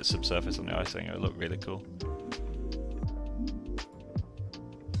 And some like subsurface on the icing, it would look really cool.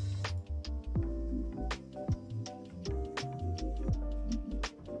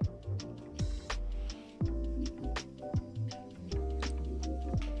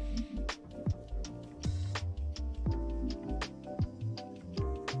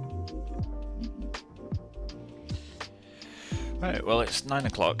 Right, well it's 9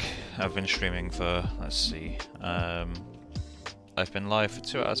 o'clock. I've been streaming for, let's see, I've been live for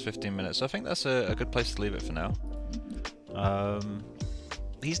 2 hours 15 minutes, so I think that's a good place to leave it for now.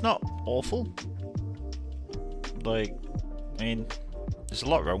 He's not awful. Like, I mean, there's a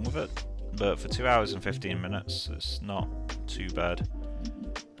lot wrong with it, but for 2 hours and 15 minutes, it's not too bad.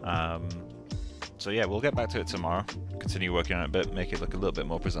 So yeah, we'll get back to it tomorrow, continue working on it a bit, make it look a little bit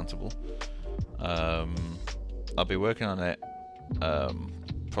more presentable. I'll be working on it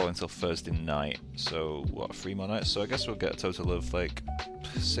probably until Thursday night, so what, 3 more nights, so I guess we'll get a total of like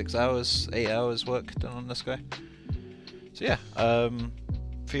 6 hours, 8 hours work done on this guy. So yeah,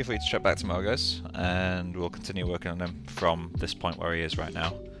 feel free to check back tomorrow guys, and we'll continue working on him from this point where he is right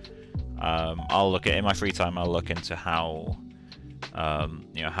now. I'll look at, in my free time, I'll look into how,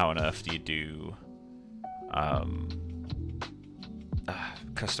 you know, how on earth do you do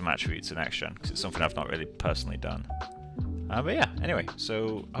custom attributes in Next-Gen, because it's something I've not really personally done. But yeah, anyway,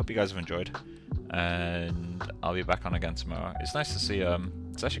 so I hope you guys have enjoyed, and I'll be back on again tomorrow. It's nice to see,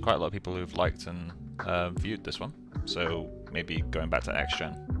 there's actually quite a lot of people who've liked and viewed this one, so maybe going back to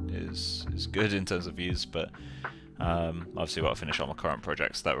Next-Gen is good in terms of views, but obviously we'll finish all my current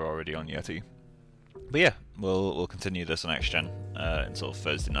projects that were already on Yeti. But yeah, we'll continue this on Next-Gen until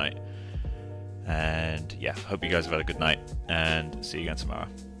Thursday night. And yeah, hope you guys have had a good night, and see you again tomorrow.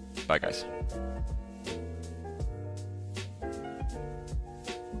 Bye guys.